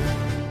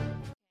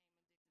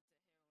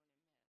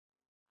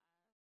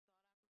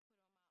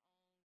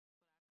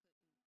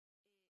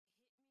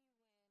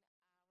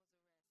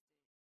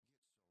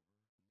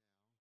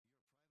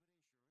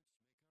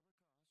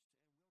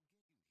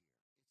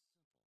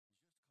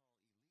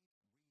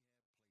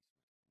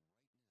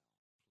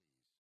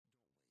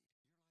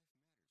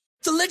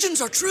 The legends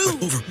are true.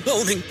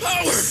 Overwhelming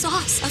power! The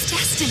sauce of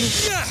destiny.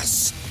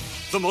 Yes!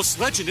 The most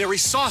legendary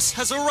sauce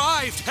has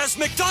arrived as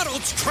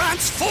McDonald's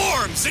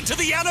transforms into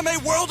the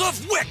anime world of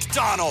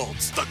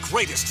WickDonald's. The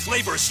greatest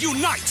flavors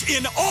unite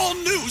in all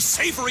new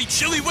savory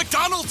chili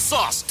McDonald's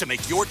sauce to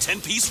make your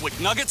 10-piece Wick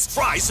Nuggets,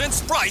 fries, and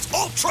Sprite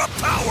ultra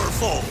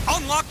powerful.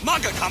 Unlock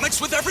manga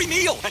comics with every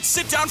meal and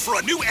sit down for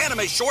a new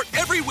anime short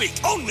every week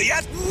only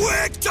at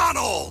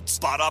WickDonald's.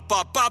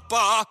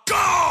 Ba-da-ba-ba-ba,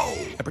 go!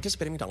 At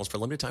participating McDonald's for a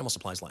limited time while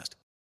supplies last.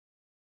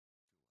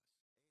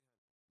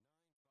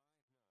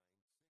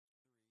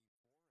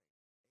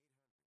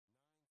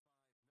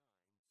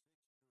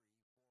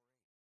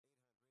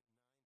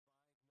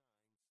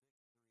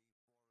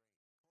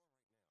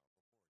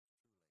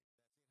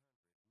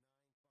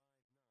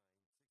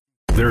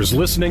 There's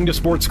listening to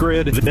Sports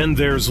Grid, then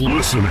there's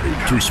listening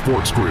to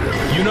Sports Grid.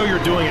 You know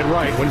you're doing it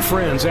right when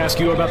friends ask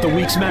you about the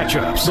week's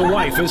matchups, the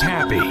wife is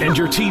happy, and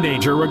your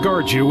teenager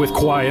regards you with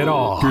quiet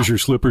awe. Here's your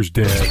slippers,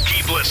 Dad.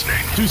 Keep listening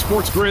to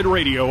Sports Grid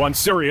Radio on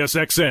Sirius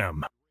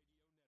XM.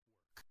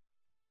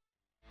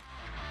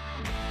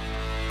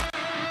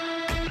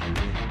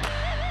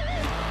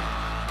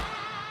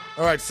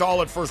 All right,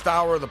 solid first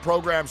hour of the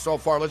program so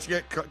far. Let's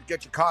get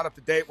you caught up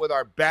to date with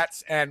our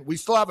bets. And we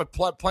still have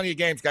plenty of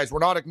games, guys. We're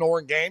not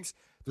ignoring games.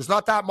 There's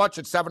not that much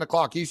at 7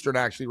 o'clock Eastern,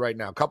 actually, right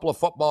now. A couple of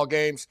football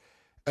games,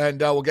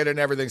 and we'll get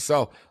into everything.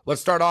 So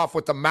let's start off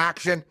with the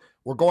Maction.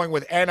 We're going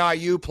with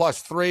NIU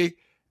 +3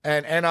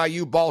 and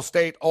NIU Ball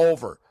State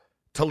over.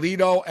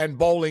 Toledo and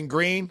Bowling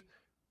Green.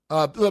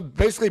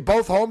 Basically,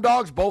 both home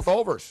dogs, both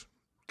overs.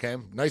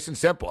 Okay, nice and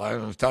simple.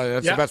 I'm telling you,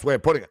 that's the best way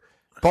of putting it.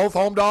 Both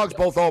home dogs,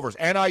 both overs.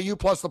 NIU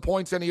plus the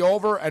points in the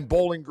over and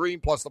Bowling Green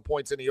plus the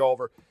points in the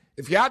over.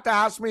 If you had to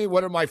ask me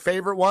what are my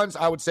favorite ones,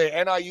 I would say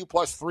NIU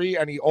 +3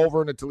 and the over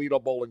in the Toledo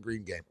Bowling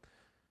Green game.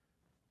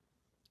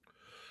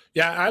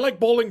 Yeah, I like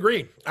Bowling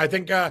Green. I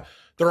think they're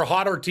a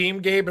hotter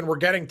team, Gabe, and we're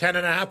getting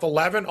 10.5,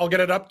 11. I'll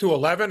get it up to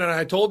 11. And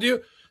I told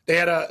you they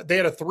had a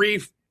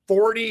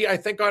 340, I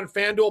think, on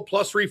FanDuel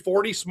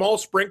 +340, small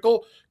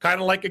sprinkle,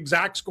 kind of like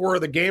exact score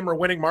of the game or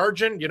winning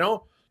margin, you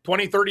know.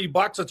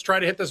 $20-$30, let's try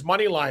to hit this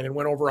money line and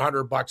win over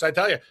 $100. I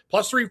tell you,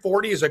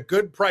 +340 is a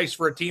good price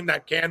for a team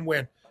that can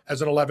win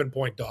as an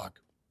 11-point dog.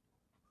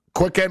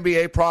 Quick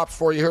NBA props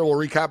for you here. We'll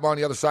recap on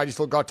the other side. You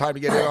still got time to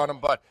get in on them,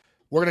 but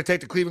we're going to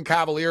take the Cleveland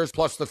Cavaliers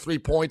plus the 3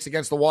 points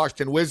against the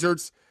Washington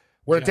Wizards.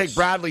 We're going to take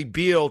Bradley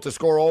Beal to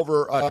score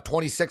over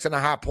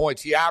 26.5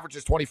 points. He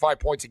averages 25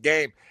 points a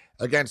game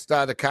against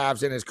the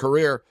Cavs in his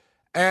career,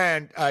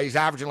 and he's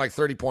averaging like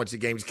 30 points a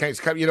game.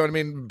 You know what I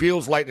mean?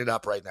 Beal's lighting it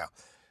up right now.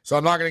 So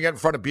I'm not going to get in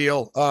front of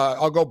Beal.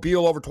 I'll go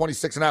Beal over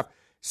 26.5.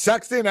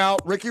 Sexton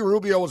out. Ricky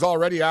Rubio was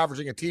already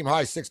averaging a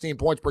team-high 16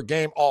 points per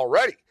game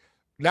already.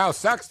 Now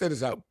Sexton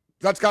is out.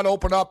 That's got to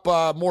open up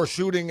more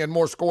shooting and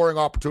more scoring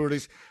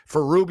opportunities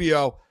for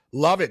Rubio.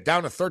 Love it.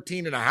 Down to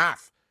 13.5. It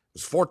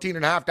was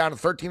 14.5 down to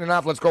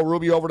 13.5. Let's go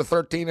Rubio over to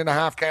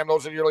 13.5. Cam,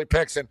 those are your early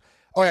picks. And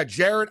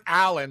Jared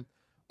Allen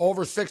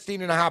over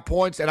 16.5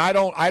 points. And I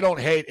don't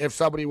hate if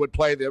somebody would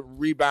play the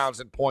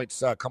rebounds and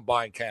points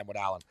combined, Cam, with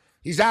Allen.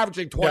 He's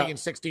averaging 20 and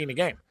 16 a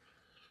game.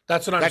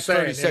 That's what I'm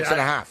saying.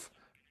 36.5.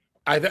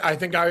 I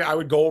think I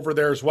would go over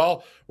there as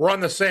well. We're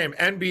on the same.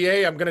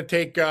 NBA, I'm going to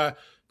take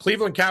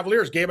Cleveland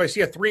Cavaliers. Gabe, I see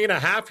a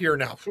 3.5 here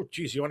now.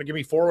 Geez, you want to give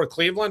me 4 with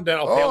Cleveland? Then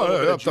I'll pay a little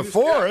bit up to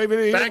 4. Yeah.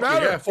 Even Thank you.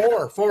 Yeah,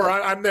 4.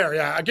 I'm there.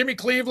 Yeah, give me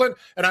Cleveland,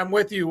 and I'm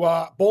with you.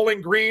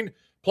 Bowling Green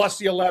plus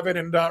the 11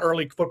 and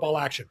early football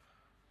action.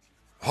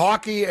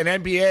 Hockey and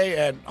NBA,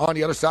 and on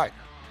the other side.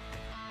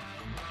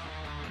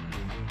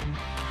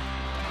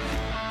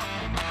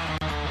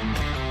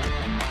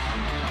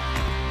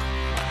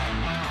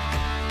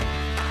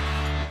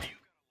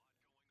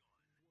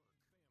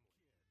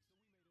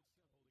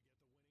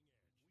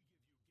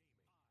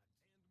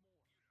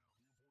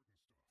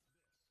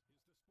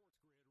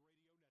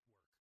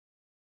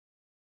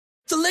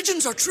 The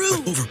legends are true.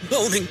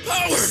 Overwhelming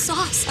power! The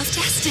sauce of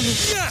destiny.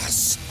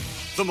 Yes!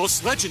 The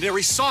most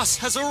legendary sauce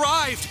has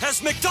arrived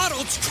as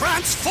McDonald's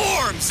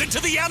transforms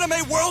into the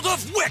anime world of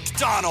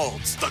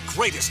WickDonald's. The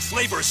greatest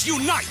flavors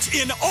unite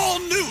in all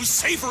new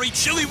savory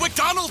chili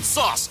McDonald's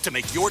sauce to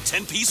make your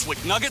 10-piece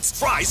Wick Nuggets,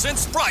 fries, and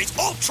Sprite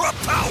ultra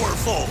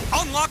powerful.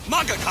 Unlock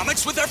manga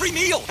comics with every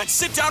meal and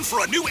sit down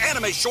for a new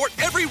anime short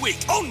every week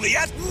only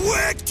at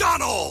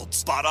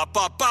WickDonald's.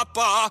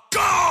 Ba-da-ba-ba-ba,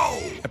 go!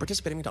 At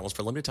participating McDonald's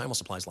for a limited time while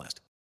supplies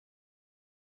last.